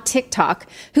on TikTok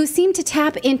who seemed to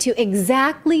tap into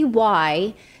exactly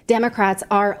why Democrats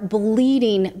are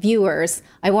bleeding viewers.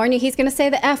 I warn you, he's going to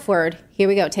say the F word. Here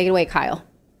we go. Take it away, Kyle.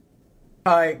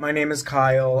 Hi, my name is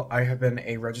Kyle. I have been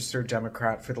a registered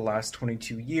Democrat for the last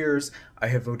 22 years. I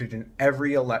have voted in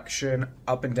every election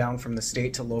up and down from the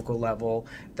state to local level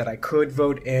that I could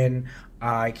vote in.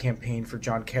 I campaigned for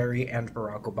John Kerry and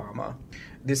Barack Obama.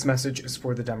 This message is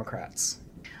for the Democrats.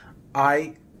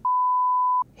 I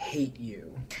hate you.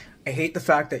 I hate the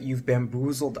fact that you've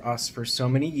bamboozled us for so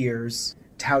many years,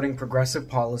 touting progressive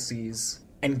policies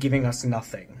and giving us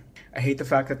nothing. I hate the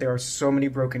fact that there are so many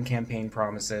broken campaign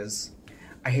promises.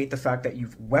 I hate the fact that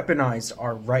you've weaponized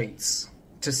our rights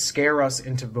to scare us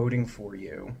into voting for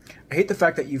you. I hate the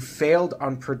fact that you failed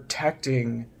on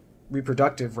protecting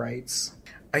reproductive rights.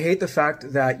 I hate the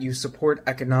fact that you support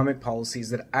economic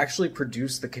policies that actually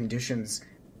produce the conditions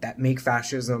that make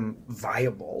fascism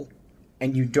viable,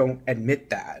 and you don't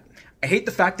admit that. I hate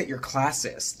the fact that you're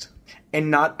classist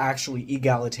and not actually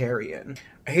egalitarian.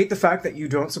 I hate the fact that you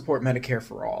don't support Medicare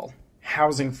for all,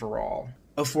 housing for all,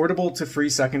 affordable to free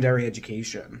secondary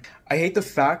education. I hate the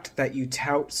fact that you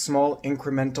tout small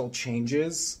incremental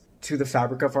changes to the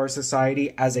fabric of our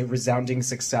society as a resounding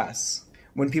success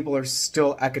when people are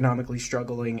still economically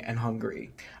struggling and hungry.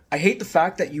 I hate the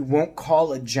fact that you won't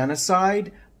call a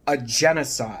genocide a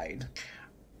genocide.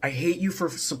 I hate you for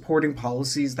supporting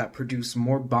policies that produce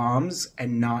more bombs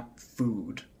and not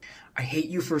food. I hate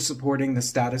you for supporting the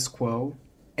status quo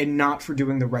and not for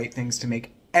doing the right things to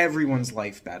make everyone's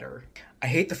life better. I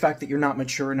hate the fact that you're not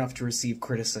mature enough to receive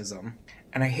criticism.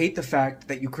 And I hate the fact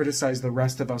that you criticize the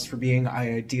rest of us for being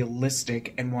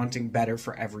idealistic and wanting better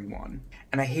for everyone.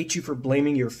 And I hate you for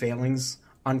blaming your failings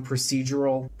on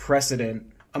procedural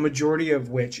precedent, a majority of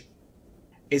which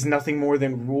is nothing more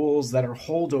than rules that are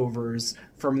holdovers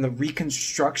from the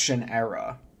Reconstruction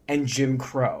era and Jim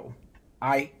Crow.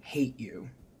 I hate you.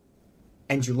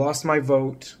 And you lost my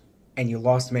vote, and you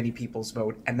lost many people's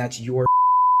vote, and that's your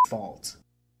fault.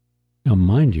 Now,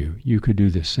 mind you, you could do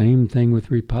the same thing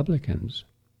with Republicans,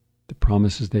 the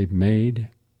promises they've made,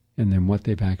 and then what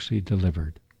they've actually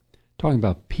delivered. Talking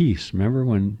about peace, remember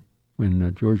when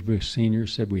George Bush Sr.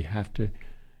 said we have to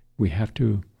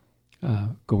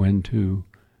go into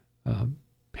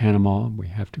Panama, we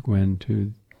have to go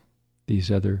into these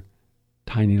other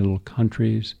tiny little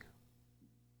countries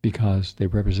because they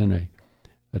represent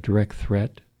a direct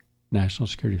threat, national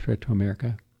security threat to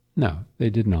America? No, they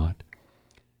did not.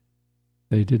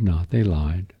 They did not. They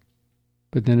lied.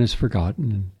 But then it's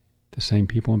forgotten, and the same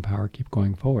people in power keep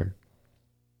going forward.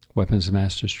 Weapons of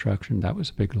mass destruction, that was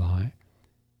a big lie.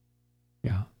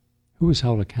 Yeah. Who was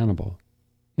held accountable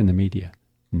in the media?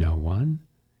 No one.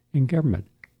 In government?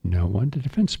 No one. The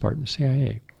Defense Department, the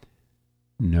CIA?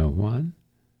 No one.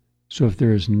 So if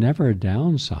there is never a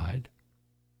downside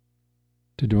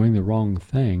to doing the wrong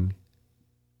thing,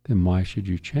 then why should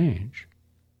you change?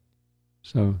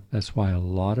 So that's why a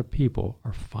lot of people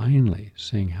are finally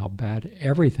seeing how bad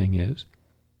everything is,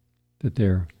 that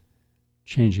they're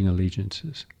changing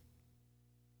allegiances.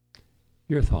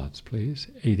 Your thoughts, please.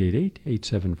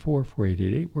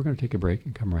 888-874-4888. We're going to take a break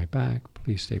and come right back.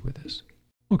 Please stay with us.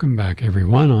 Welcome back,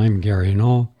 everyone. I'm Gary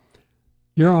Null.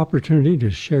 Your opportunity to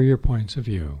share your points of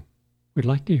view. We'd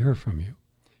like to hear from you.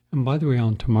 And by the way,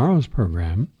 on tomorrow's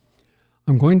program,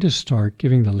 I'm going to start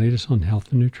giving the latest on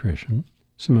health and nutrition,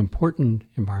 some important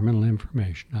environmental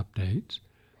information updates,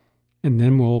 and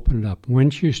then we'll open it up.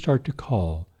 Once you start to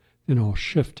call, then I'll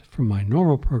shift from my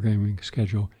normal programming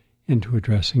schedule into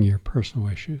addressing your personal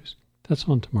issues. That's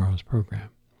on tomorrow's program.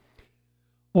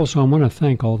 Also, I want to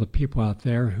thank all the people out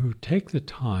there who take the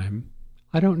time.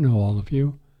 I don't know all of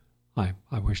you. I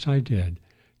wish I did,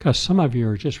 because some of you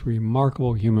are just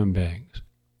remarkable human beings.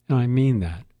 And I mean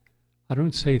that. I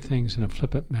don't say things in a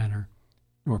flippant manner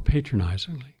nor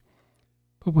patronizingly.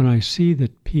 But when I see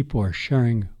that people are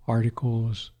sharing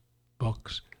articles,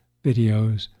 books,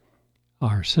 videos,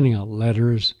 are sending out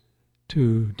letters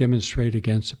to demonstrate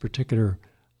against a particular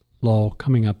law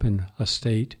coming up in a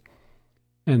state,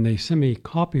 and they send me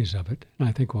copies of it, and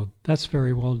I think, well, that's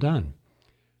very well done.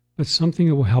 But something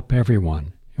that will help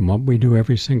everyone in what we do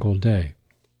every single day.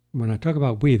 When I talk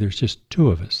about we, there's just two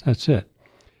of us. That's it.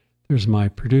 There's my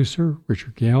producer,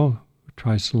 Richard Gale, who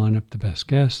tries to line up the best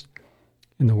guests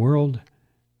in the world.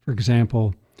 For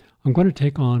example, I'm going to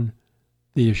take on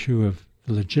the issue of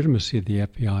the legitimacy of the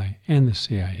FBI and the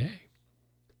CIA.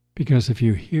 Because if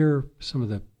you hear some of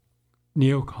the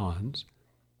neocons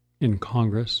in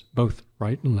Congress, both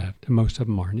right and left, and most of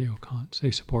them are neocons,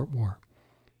 they support war,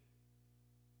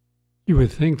 you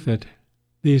would think that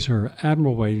these are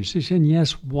admirable agencies, and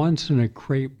yes, once in a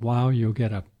great while you'll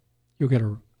get a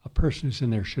person who's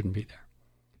in there shouldn't be there.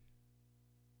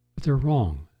 But they're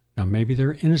wrong. Now, maybe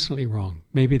they're innocently wrong.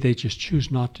 Maybe they just choose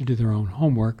not to do their own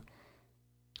homework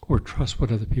or trust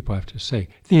what other people have to say.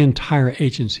 The entire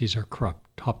agencies are corrupt,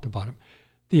 top to bottom.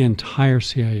 The entire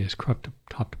CIA is corrupt,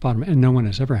 top to bottom, and no one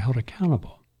is ever held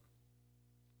accountable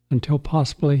until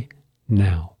possibly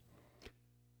now.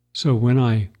 So when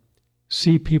I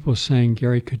see people saying,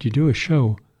 Gary, could you do a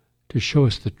show to show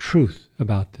us the truth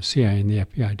about the CIA and the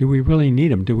FBI? Do we really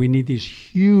need them? Do we need these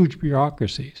huge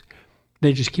bureaucracies?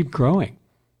 They just keep growing.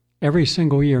 Every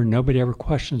single year, nobody ever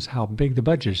questions how big the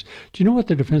budget is. Do you know what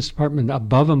the Defense Department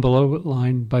above and below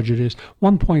line budget is?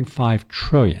 1.5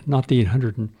 trillion, not the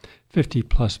 850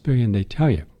 plus billion they tell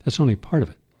you. That's only part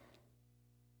of it.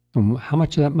 And how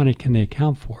much of that money can they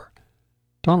account for?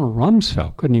 Donald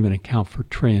Rumsfeld couldn't even account for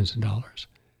trillions of dollars.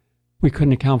 We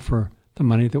couldn't account for the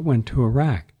money that went to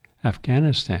Iraq,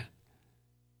 Afghanistan,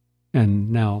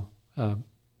 and now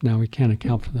Now we can't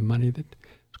account for the money that's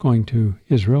going to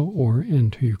Israel or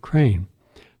into Ukraine.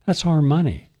 That's our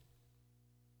money.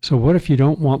 So what if you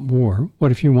don't want war?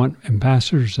 What if you want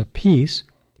ambassadors of peace,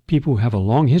 people who have a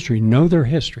long history, know their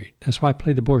history? That's why I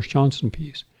played the Boris Johnson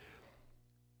piece.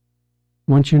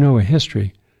 Once you know a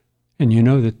history, and you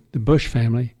know that the Bush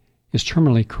family is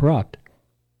terminally corrupt,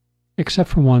 except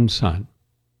for one son.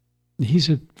 He's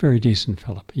a very decent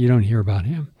fellow, but you don't hear about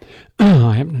him.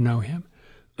 I happen to know him.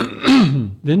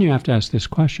 Then you have to ask this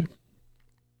question.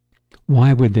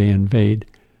 Why would they invade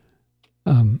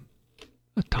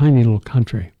a tiny little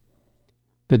country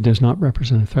that does not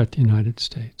represent a threat to the United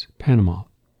States, Panama,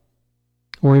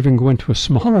 or even go into a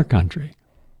smaller country?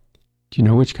 Do you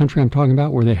know which country I'm talking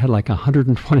about, where they had like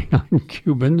 129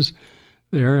 Cubans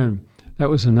there, and that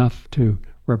was enough to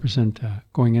represent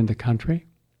going in the country?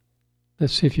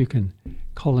 Let's see if you can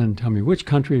call in and tell me, which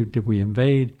country did we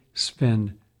invade,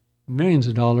 spend millions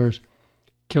of dollars,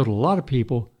 killed a lot of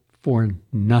people for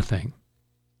nothing?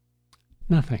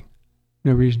 Nothing.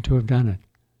 No reason to have done it.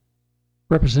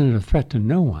 Represented a threat to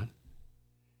no one.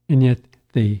 And yet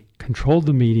they controlled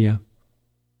the media,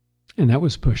 and that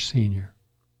was Bush Sr.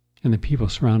 and the people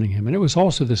surrounding him. And it was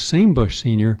also the same Bush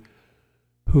Sr.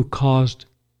 who caused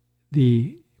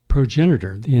the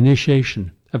progenitor, the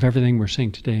initiation of everything we're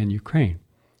seeing today in Ukraine,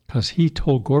 because he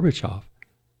told Gorbachev,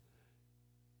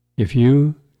 if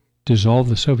you dissolve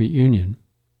the Soviet Union,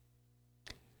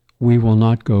 we will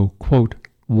not go, quote,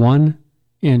 1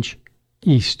 inch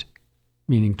east,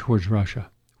 meaning towards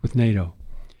Russia, with NATO.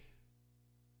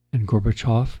 And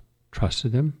Gorbachev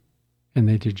trusted them, and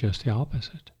they did just the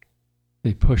opposite.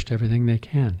 They pushed everything they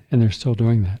can, and they're still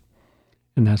doing that.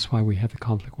 And that's why we have the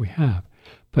conflict we have.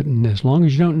 But as long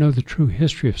as you don't know the true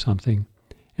history of something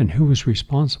and who was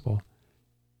responsible,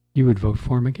 you would vote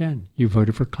for him again. You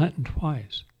voted for Clinton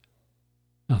twice.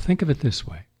 Now think of it this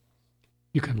way.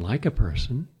 You can like a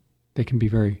person. They can be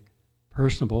very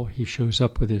personable. He shows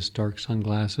up with his dark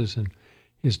sunglasses and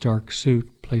his dark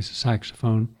suit, plays the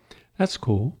saxophone. That's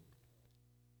cool.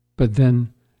 But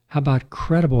then how about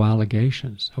credible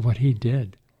allegations of what he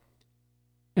did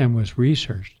and was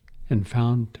researched and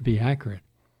found to be accurate?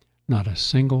 Not a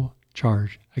single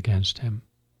charge against him.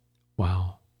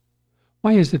 Wow.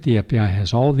 Why is it the FBI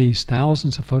has all these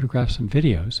thousands of photographs and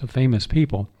videos of famous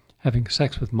people having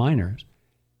sex with minors,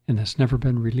 and that's never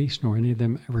been released, nor any of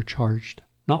them ever charged?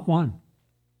 Not one.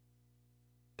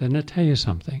 Doesn't it tell you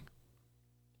something?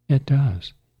 It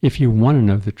does, if you want to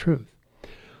know the truth.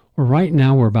 Well, right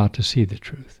now we're about to see the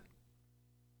truth.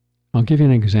 I'll give you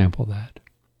an example of that.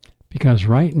 Because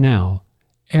right now,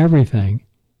 everything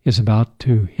is about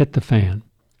to hit the fan.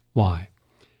 Why?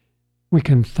 We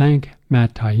can thank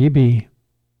Matt Taibbi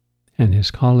and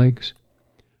his colleagues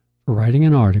for writing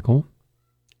an article,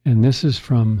 and this is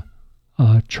from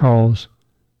Charles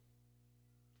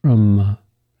from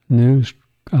News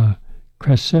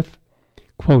Crescif,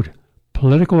 quote,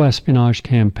 political espionage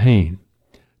campaign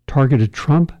targeted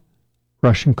Trump,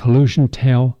 Russian collusion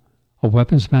tale, a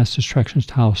weapons mass destruction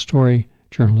style story,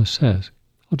 journalist says.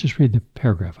 I'll just read the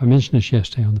paragraph. I mentioned this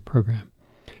yesterday on the program,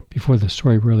 before the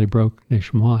story really broke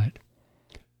nationwide.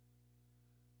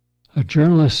 A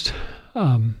journalist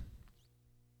known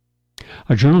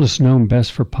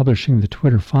best for publishing the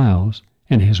Twitter files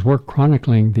and his work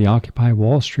chronicling the Occupy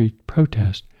Wall Street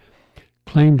protest,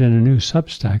 claimed in a new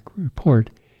Substack report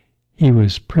he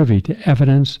was privy to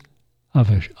evidence of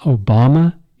an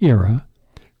Obama-era,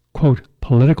 quote,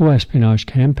 political espionage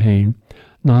campaign,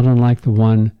 not unlike the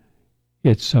one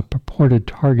its purported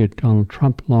target Donald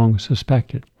Trump long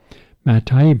suspected. Matt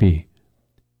Taibbi,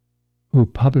 who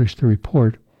published the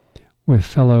report with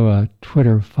fellow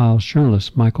Twitter files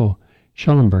journalist Michael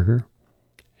Schellenberger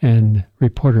and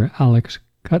reporter Alex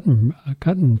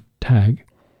Guttentag,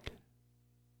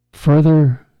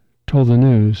 further told the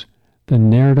news the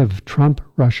narrative of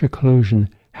Trump-Russia collusion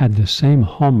had the same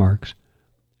hallmarks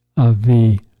of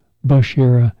the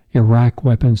Bush-era Iraq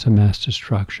weapons of mass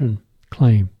destruction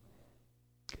claim.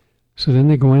 So then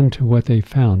they go into what they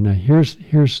found. Now here's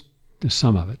the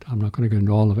sum of it. I'm not going to go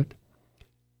into all of it.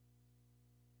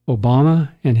 Obama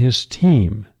and his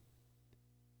team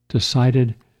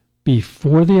decided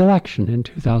before the election in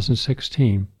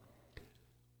 2016,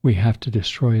 we have to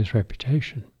destroy his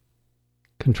reputation,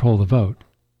 control the vote,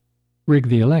 rig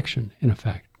the election, in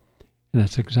effect. And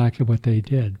that's exactly what they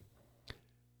did.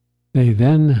 They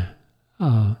then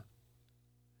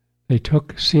they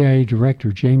took CIA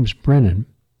Director James Brennan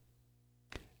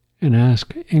and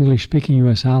asked English-speaking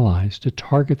U.S. allies to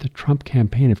target the Trump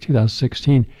campaign of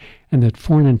 2016, and that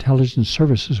foreign intelligence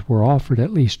services were offered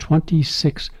at least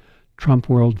 26 Trump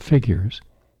world figures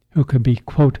who could be,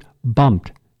 quote,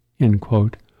 bumped, end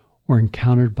quote, were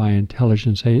encountered by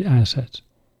intelligence assets.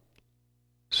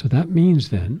 So that means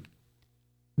then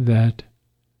that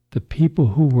the people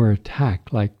who were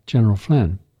attacked, like General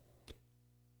Flynn,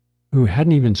 who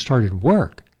hadn't even started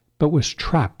work, but was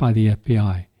trapped by the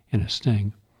FBI in a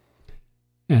sting,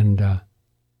 and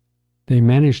they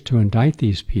managed to indict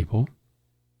these people,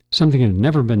 something that had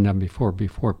never been done before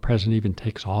a president even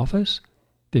takes office.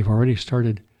 They've already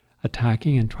started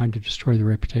attacking and trying to destroy the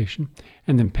reputation,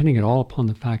 and then pinning it all upon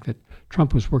the fact that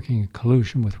Trump was working in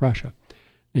collusion with Russia.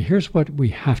 Now, here's what we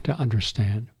have to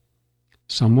understand.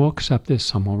 Some will accept this,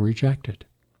 some will reject it.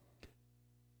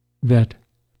 That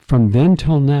from then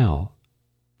till now,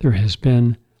 there has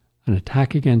been an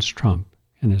attack against Trump.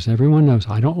 And as everyone knows,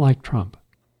 I don't like Trump.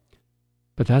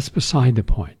 But that's beside the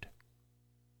point.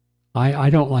 I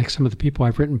don't like some of the people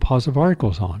I've written positive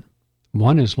articles on.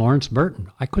 One is Lawrence Burton.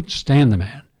 I couldn't stand the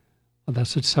man. Well,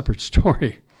 that's a separate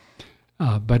story.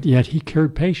 But yet he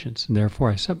cured patients, and therefore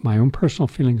I set my own personal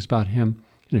feelings about him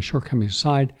and his shortcomings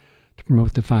aside to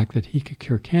promote the fact that he could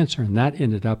cure cancer. And that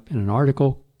ended up in an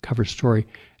article, cover story,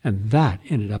 and that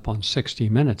ended up on 60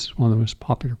 Minutes, one of the most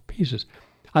popular pieces.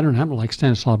 I don't happen to like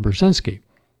Stanislaw Brzezinski,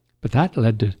 but that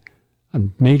led to a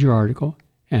major article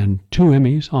and 2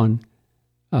 Emmys on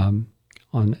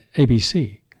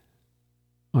ABC,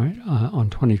 all right, on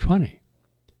 2020.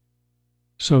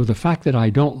 So the fact that I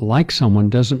don't like someone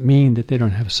doesn't mean that they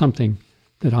don't have something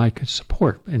that I could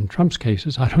support. In Trump's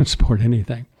cases, I don't support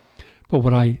anything. But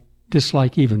what I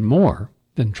dislike even more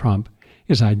than Trump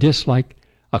is I dislike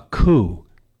a coup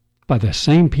by the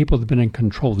same people that have been in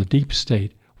control of the deep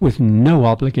state with no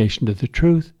obligation to the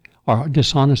truth, are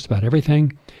dishonest about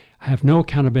everything, have no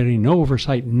accountability, no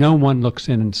oversight. No one looks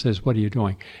in and says, what are you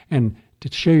doing? And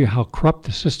to show you how corrupt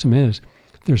the system is,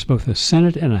 there's both a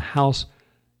Senate and a House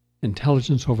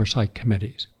intelligence oversight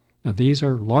committees. Now, these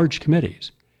are large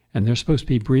committees, and they're supposed to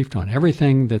be briefed on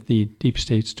everything that the deep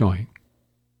state's doing.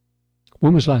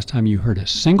 When was the last time you heard a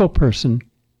single person,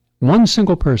 one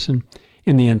single person,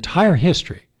 in the entire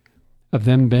history of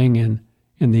them being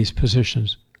in these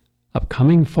positions, of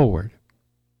coming forward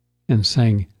and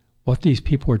saying what these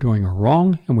people are doing are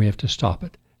wrong and we have to stop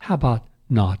it? How about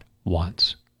not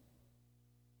once?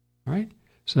 All right?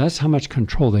 So that's how much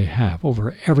control they have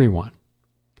over everyone.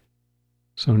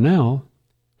 So now,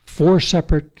 4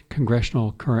 separate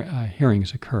congressional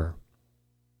hearings occur,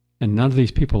 and none of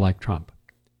these people like Trump.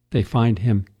 They find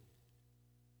him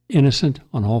innocent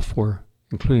on all 4,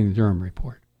 including the Durham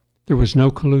report. There was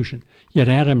no collusion. Yet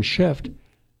Adam Schiff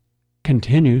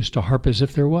continues to harp as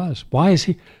if there was. Why is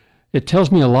he? It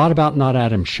tells me a lot about not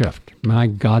Adam Schiff. My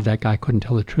God, that guy couldn't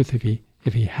tell the truth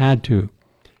if he had to.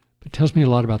 But it tells me a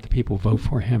lot about the people who vote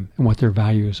for him and what their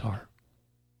values are.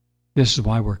 This is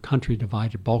why we're country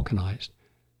divided, balkanized,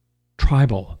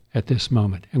 tribal at this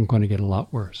moment, and going to get a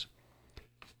lot worse.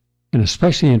 And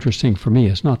especially interesting for me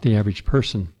is not the average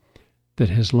person that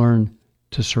has learned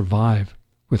to survive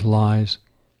with lies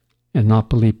and not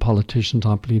believe politicians,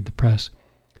 not believe the press,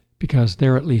 because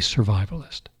they're at least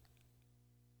survivalist.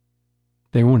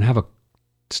 They won't have a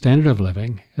standard of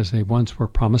living as they once were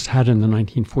promised, had in the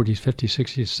 1940s, 50s,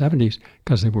 60s, 70s,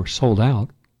 because they were sold out.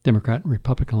 Democrat and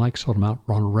Republican alike sold them out.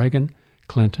 Ronald Reagan,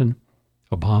 Clinton,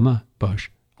 Obama, Bush,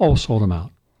 all sold them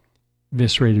out.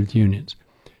 Eviscerated the unions.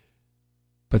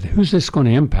 But who's this going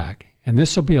to impact? And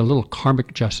this will be a little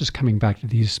karmic justice coming back to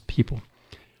these people.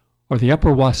 Or the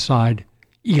Upper West Side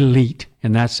elite,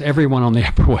 and that's everyone on the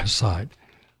Upper West Side.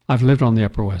 I've lived on the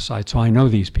Upper West Side, so I know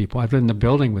these people. I've lived in the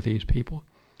building with these people.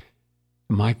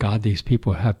 My God, these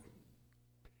people have,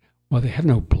 well, they have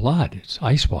no blood. It's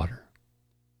ice water.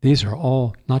 These are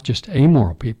all not just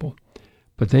amoral people,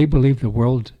 but they believe the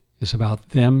world is about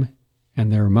them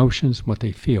and their emotions and what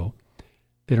they feel.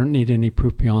 They don't need any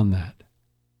proof beyond that.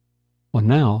 Well,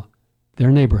 now their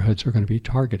neighborhoods are going to be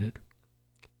targeted.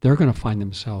 They're going to find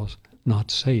themselves not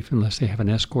safe unless they have an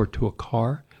escort to a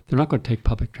car. They're not going to take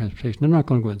public transportation. They're not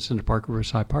going to go in Center Park or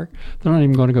Riverside Park. They're not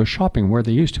even going to go shopping where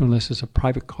they used to unless it's a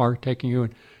private car taking you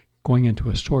and going into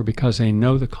a store, because they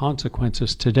know the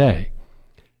consequences today,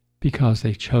 because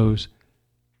they chose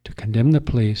to condemn the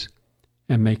police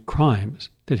and make crimes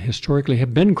that historically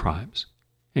have been crimes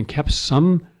and kept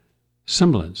some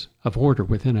semblance of order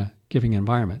within a given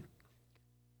environment.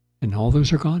 And all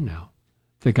those are gone now.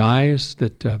 The guys,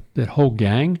 that whole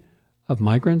gang of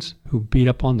migrants who beat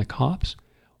up on the cops,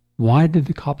 why did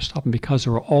the cops stop them? Because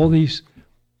there were all these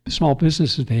small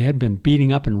businesses they had been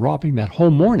beating up and robbing that whole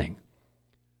morning.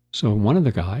 So one of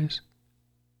the guys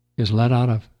is let out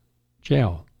of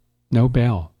jail, no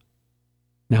bail.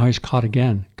 Now he's caught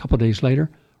again, a couple of days later,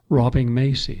 robbing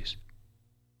Macy's.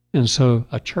 And so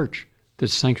a church,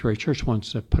 this sanctuary church,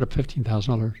 wants to put up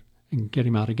 $15,000 and get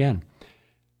him out again.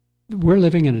 We're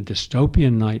living in a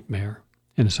dystopian nightmare,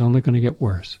 and it's only going to get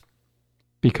worse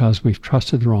because we've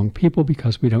trusted the wrong people,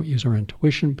 because we don't use our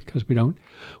intuition, because we don't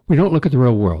look at the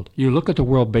real world. You look at the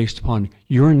world based upon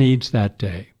your needs that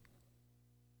day.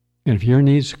 And if your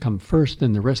needs come first,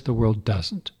 then the rest of the world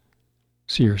doesn't.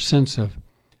 So your sense of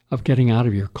getting out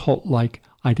of your cult-like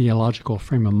ideological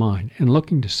frame of mind and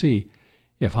looking to see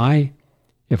if I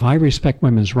respect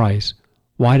women's rights,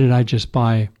 why did I just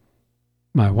buy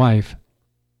my wife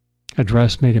a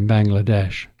dress made in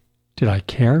Bangladesh? Did I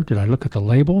care? Did I look at the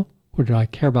label? Or did I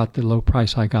care about the low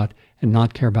price I got and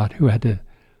not care about who had to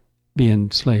be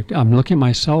enslaved? I'm looking at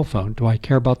my cell phone. Do I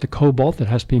care about the cobalt that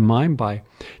has to be mined by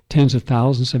tens of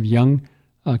thousands of young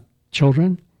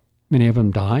children, many of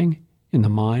them dying in the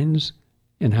mines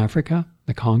in Africa,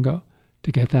 the Congo,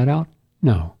 to get that out?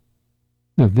 No.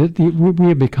 No, we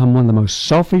have become one of the most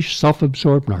selfish,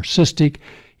 self-absorbed, narcissistic,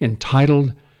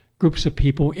 entitled groups of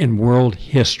people in world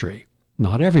history.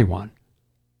 Not everyone.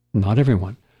 Not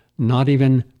everyone. Not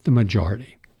even the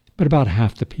majority, but about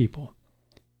half the people.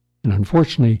 And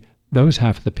unfortunately, those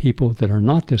half of the people that are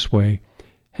not this way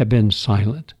have been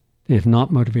silent. They have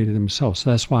not motivated themselves. So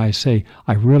that's why I say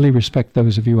I really respect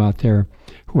those of you out there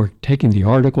who are taking the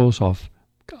articles off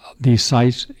these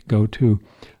sites. Go to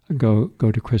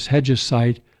Chris Hedges'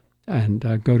 site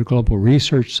and go to Global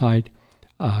Research site.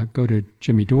 Go to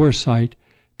Jimmy Dore's site.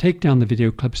 Take down the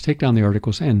video clips. Take down the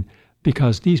articles, and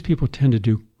because these people tend to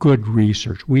do good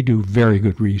research. We do very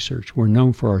good research. We're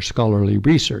known for our scholarly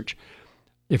research.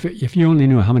 If you only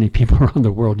knew how many people around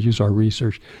the world use our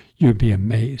research, you'd be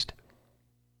amazed.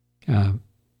 In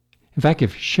fact,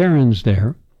 if Sharon's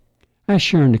there, ask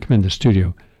Sharon to come in the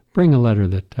studio. Bring a letter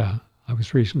that I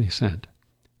was recently sent.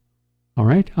 All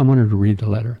right? I want her to read the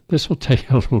letter. This will tell you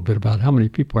a little bit about how many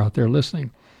people are out there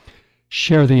listening.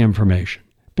 Share the information,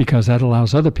 because that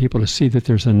allows other people to see that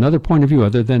there's another point of view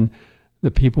other than the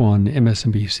people on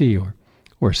MSNBC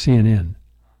or CNN.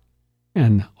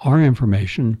 And our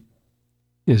information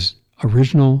is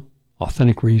original,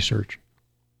 authentic research.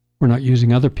 We're not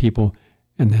using other people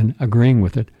and then agreeing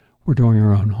with it. We're doing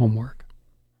our own homework.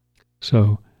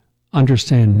 So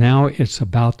understand now it's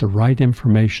about the right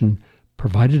information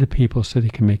provided to people so they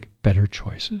can make better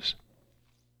choices.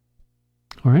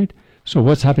 All right? So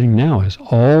what's happening now is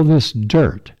all this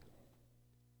dirt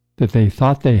that they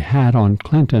thought they had on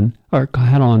Clinton, or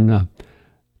had on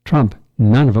Trump,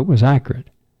 none of it was accurate.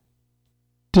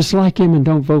 Dislike him and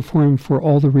don't vote for him for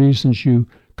all the reasons you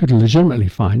could legitimately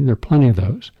find. There are plenty of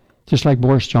those. Just like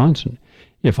Boris Johnson.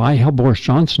 If I held Boris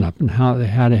Johnson up and how they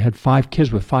had 5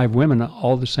 kids with 5 women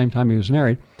all the same time he was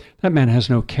married, that man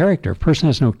has no character. A person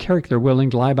has no character. They're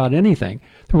willing to lie about anything.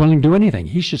 They're willing to do anything.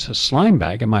 He's just a slime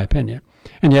bag, in my opinion.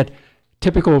 And yet,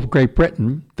 typical of Great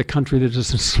Britain, the country that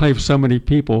has enslaved so many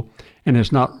people and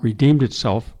has not redeemed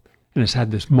itself and has had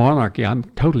this monarchy. I'm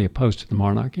totally opposed to the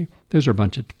monarchy. Those are a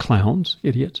bunch of clowns,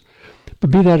 idiots.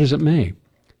 But be that as it may,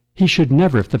 he should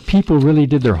never, if the people really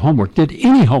did their homework, did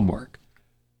any homework,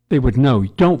 they would know,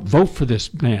 don't vote for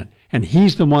this man. And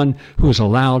he's the one who has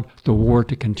allowed the war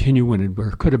to continue when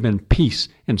there could have been peace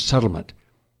and settlement.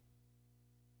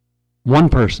 One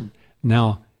person.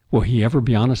 Now, will he ever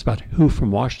be honest about who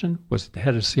from Washington? Was it the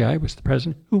head of CIA? Was it the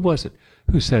president? Who was it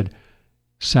who said,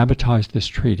 sabotage this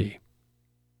treaty?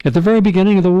 At the very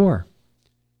beginning of the war.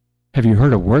 Have you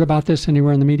heard a word about this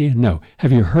anywhere in the media? No.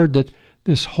 Have you heard that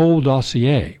this whole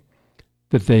dossier,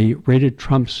 that they raided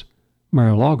Trump's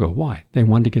Mar-a-Lago? Why? They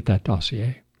wanted to get that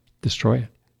dossier, destroy it.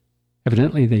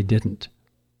 Evidently they didn't.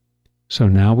 So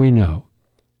now we know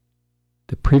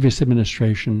the previous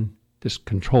administration, this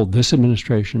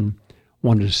administration,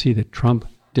 wanted to see that Trump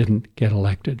didn't get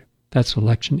elected. That's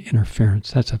election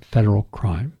interference. That's a federal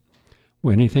crime.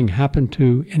 Will anything happen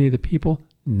to any of the people?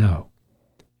 No.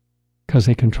 Because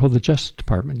they control the Justice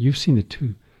Department. You've seen the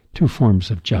two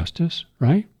forms of justice,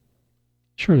 right?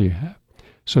 Surely you have.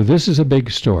 So this is a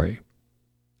big story.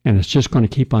 And it's just going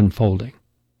to keep unfolding.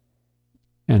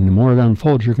 And the more it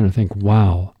unfolds, you're going to think,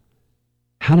 wow,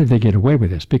 how did they get away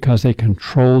with this? Because they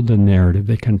controlled the narrative.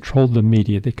 They controlled the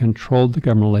media. They controlled the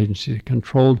governmental agencies. They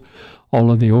controlled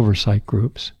all of the oversight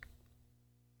groups.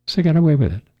 So they got away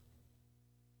with it.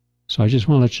 So I just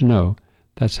want to let you know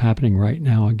that's happening right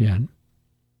now again.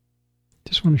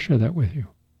 Just want to share that with you.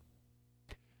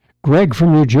 Greg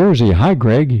from New Jersey. Hi,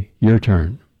 Greg. Your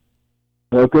turn.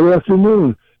 Good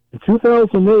afternoon. In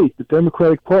 2008, the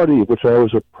Democratic Party, of which I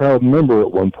was a proud member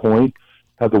at one point,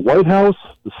 had the White House,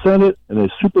 the Senate, and a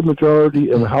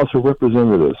supermajority in the House of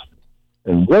Representatives.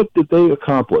 And what did they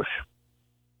accomplish?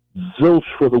 Zilch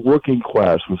for the working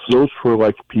class, with zilch for,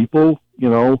 like, people, you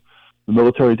know, the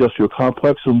military-industrial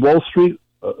complex and Wall Street.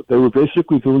 they were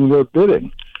basically doing their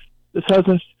bidding. This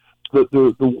hasn't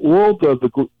the world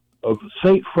of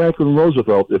St. Franklin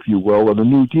Roosevelt, if you will, and the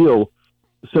New Deal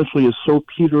essentially is so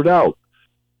petered out.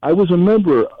 I was a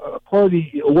member, a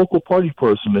local party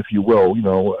person, if you will,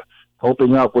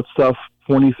 helping out with stuff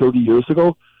 20, 30 years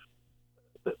ago.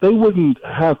 They wouldn't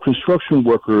have construction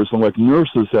workers and like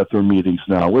nurses at their meetings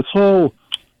now. It's all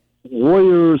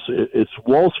lawyers, it's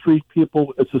Wall Street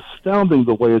people. It's astounding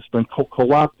the way it's been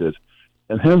co-opted,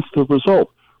 and hence the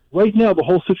result. Right now, the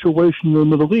whole situation in the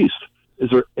Middle East, is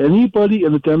there anybody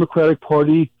in the Democratic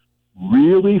Party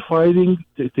really fighting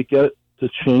to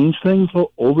change things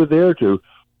over there, to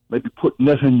maybe put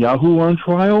Netanyahu on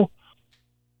trial?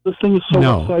 This thing is so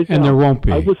upside down. And there won't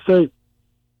be. I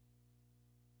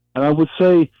would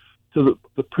say to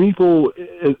the people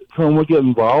trying to get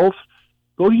involved,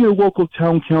 go to your local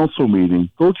town council meeting,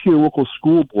 go to your local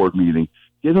school board meeting,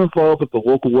 get involved at the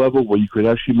local level where you could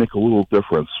actually make a little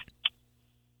difference.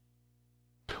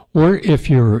 Or if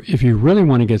you really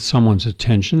want to get someone's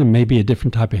attention, and maybe a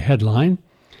different type of headline,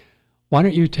 why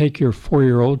don't you take your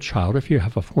 4-year-old child, if you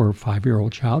have a 4 or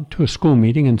 5-year-old child, to a school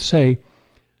meeting and say,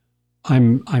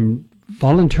 I'm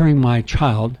volunteering my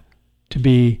child to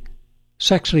be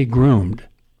sexually groomed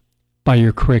by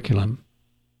your curriculum.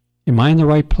 Am I in the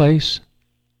right place?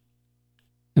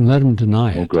 And let them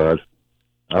deny it. Oh, God.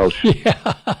 Ouch.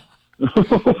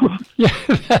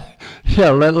 Yeah,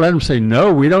 let them say,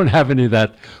 no, we don't have any of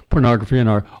that pornography in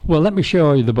our... Well, let me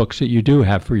show you the books that you do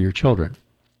have for your children.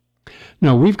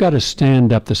 No, we've got to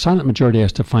stand up. The silent majority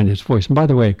has to find its voice. And by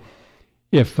the way,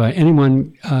 if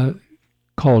anyone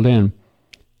called in,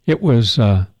 it was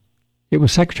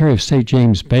Secretary of State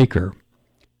James Baker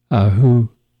who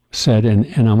said,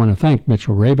 and I want to thank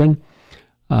Mitchell Rabin,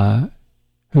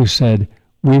 who said,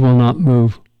 we will not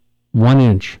move 1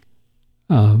 inch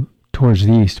towards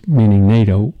the east, meaning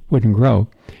NATO wouldn't grow.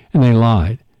 And they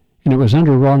lied. And it was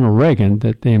under Ronald Reagan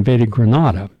that they invaded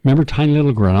Grenada. Remember tiny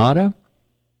little Grenada?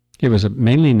 It was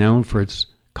mainly known for its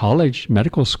college,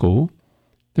 medical school.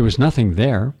 There was nothing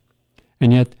there.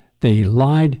 And yet they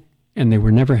lied, and they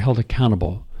were never held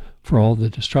accountable for all the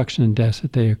destruction and deaths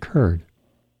that they occurred.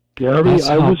 Gary,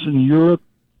 I was in Europe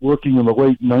working in the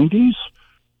late 90s,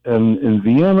 and in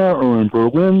Vienna or in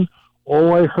Berlin,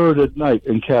 all I heard at night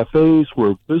in cafes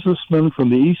were businessmen from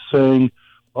the East saying,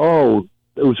 oh,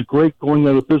 it was a great going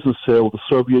out of business sale with the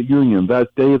Soviet Union.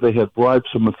 That day they had bribed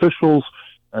some officials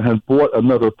and had bought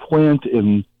another plant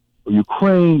in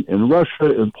Ukraine, in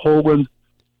Russia, in Poland,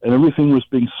 and everything was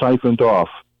being siphoned off.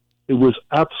 It was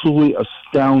absolutely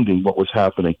astounding what was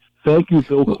happening. Thank you,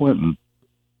 Bill Clinton.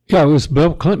 Yeah, it was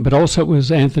Bill Clinton, but also it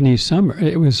was Anthony Summers.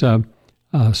 It was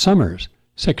Summers,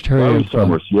 Secretary Larry of...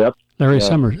 Summers, yep. Larry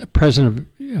Summers,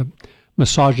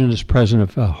 misogynist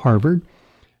president of Harvard,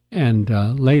 and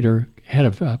later head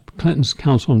of Clinton's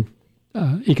Council,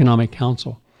 Economic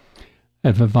Council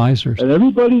of Advisors. And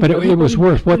everybody, but it was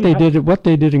worse. What they did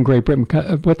in Great Britain,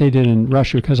 what they did in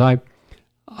Russia, because I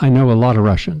know a lot of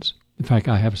Russians. In fact,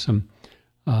 I have some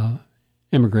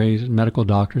emigres and medical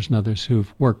doctors and others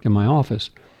who've worked in my office.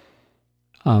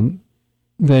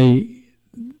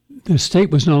 The state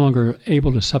was no longer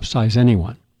able to subsidize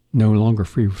anyone. No longer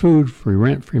free food, free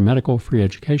rent, free medical, free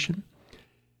education.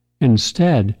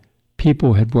 Instead,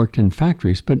 people had worked in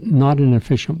factories, but not in an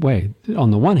efficient way.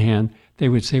 On the one hand, they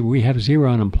would say, we have zero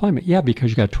unemployment. Yeah, because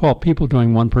you got 12 people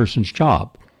doing one person's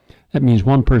job. That means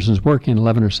one person's working,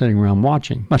 11 are sitting around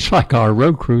watching, much like our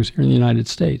road crews here in the United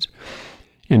States.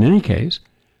 In any case,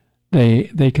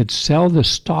 they could sell the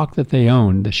stock that they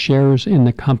owned, the shares in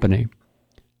the company,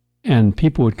 and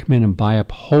people would come in and buy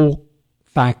up whole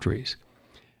factories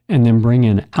and then bring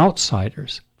in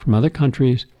outsiders from other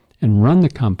countries and run the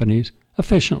companies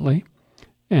efficiently.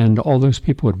 And all those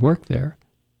people who would work there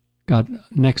got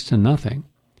next to nothing.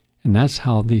 And that's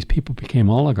how these people became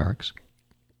oligarchs.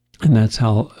 And that's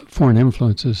how foreign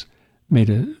influences made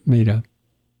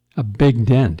a big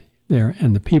dent there.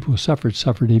 And the people who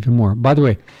suffered even more. By the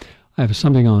way, I have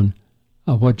something on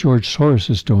what George Soros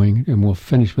is doing, and we'll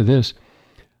finish with this.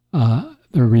 The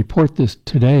report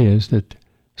today is that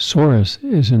Soros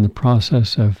is in the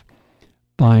process of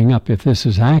buying up, if this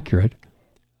is accurate,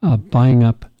 buying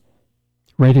up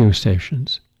radio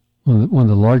stations. One of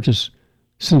the largest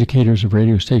syndicators of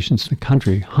radio stations in the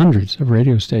country, hundreds of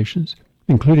radio stations,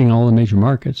 including all the major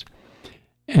markets.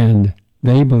 And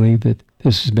they believe that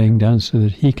this is being done so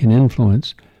that he can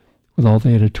influence, with all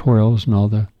the editorials and all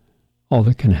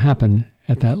that can happen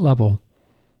at that level,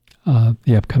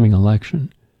 the upcoming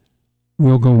election.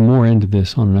 We'll go more into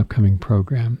this on an upcoming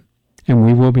program. And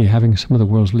we will be having some of the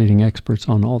world's leading experts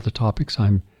on all the topics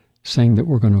I'm saying that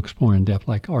we're going to explore in depth,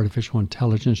 like artificial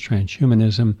intelligence,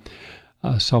 transhumanism,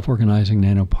 self-organizing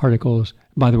nanoparticles.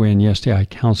 By the way, and yesterday I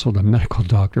counseled a medical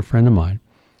doctor friend of mine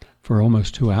for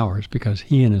almost 2 hours because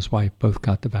he and his wife both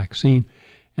got the vaccine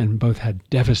and both had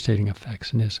devastating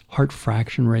effects. And his heart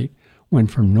fraction rate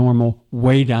went from normal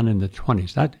way down in the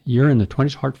 20s. That you're in the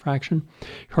 20s heart fraction,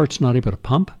 your heart's not able to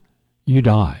pump, you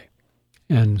die.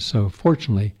 And so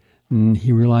fortunately,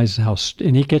 he realizes how,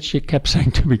 and he kept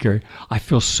saying to me, Gary, I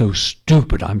feel so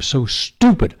stupid. I'm so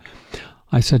stupid.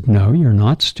 I said, no, you're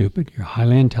not stupid. You're a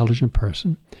highly intelligent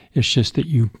person. It's just that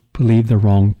you believe the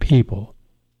wrong people.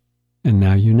 And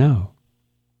now you know.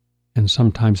 And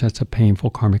sometimes that's a painful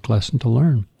karmic lesson to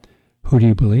learn. Who do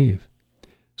you believe?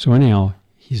 So anyhow,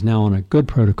 he's now on a good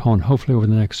protocol, and hopefully over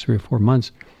the next 3 or 4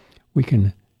 months, we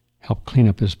can help clean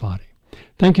up his body.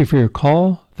 Thank you for your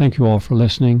call. Thank you all for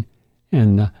listening.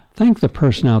 And thank the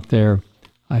person out there.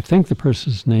 I think the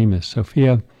person's name is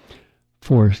Sophia,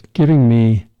 for giving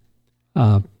me,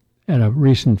 at a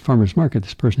recent farmer's market,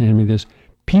 this person handed me this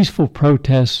peaceful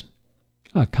protest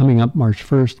coming up March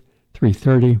 1st,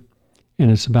 3:30. And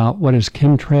it's about what is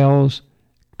chemtrails,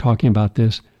 talking about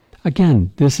this.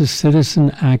 Again, this is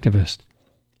citizen activist.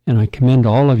 And I commend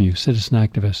all of you, citizen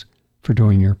activists, for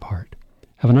doing your part.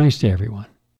 Have a nice day, everyone.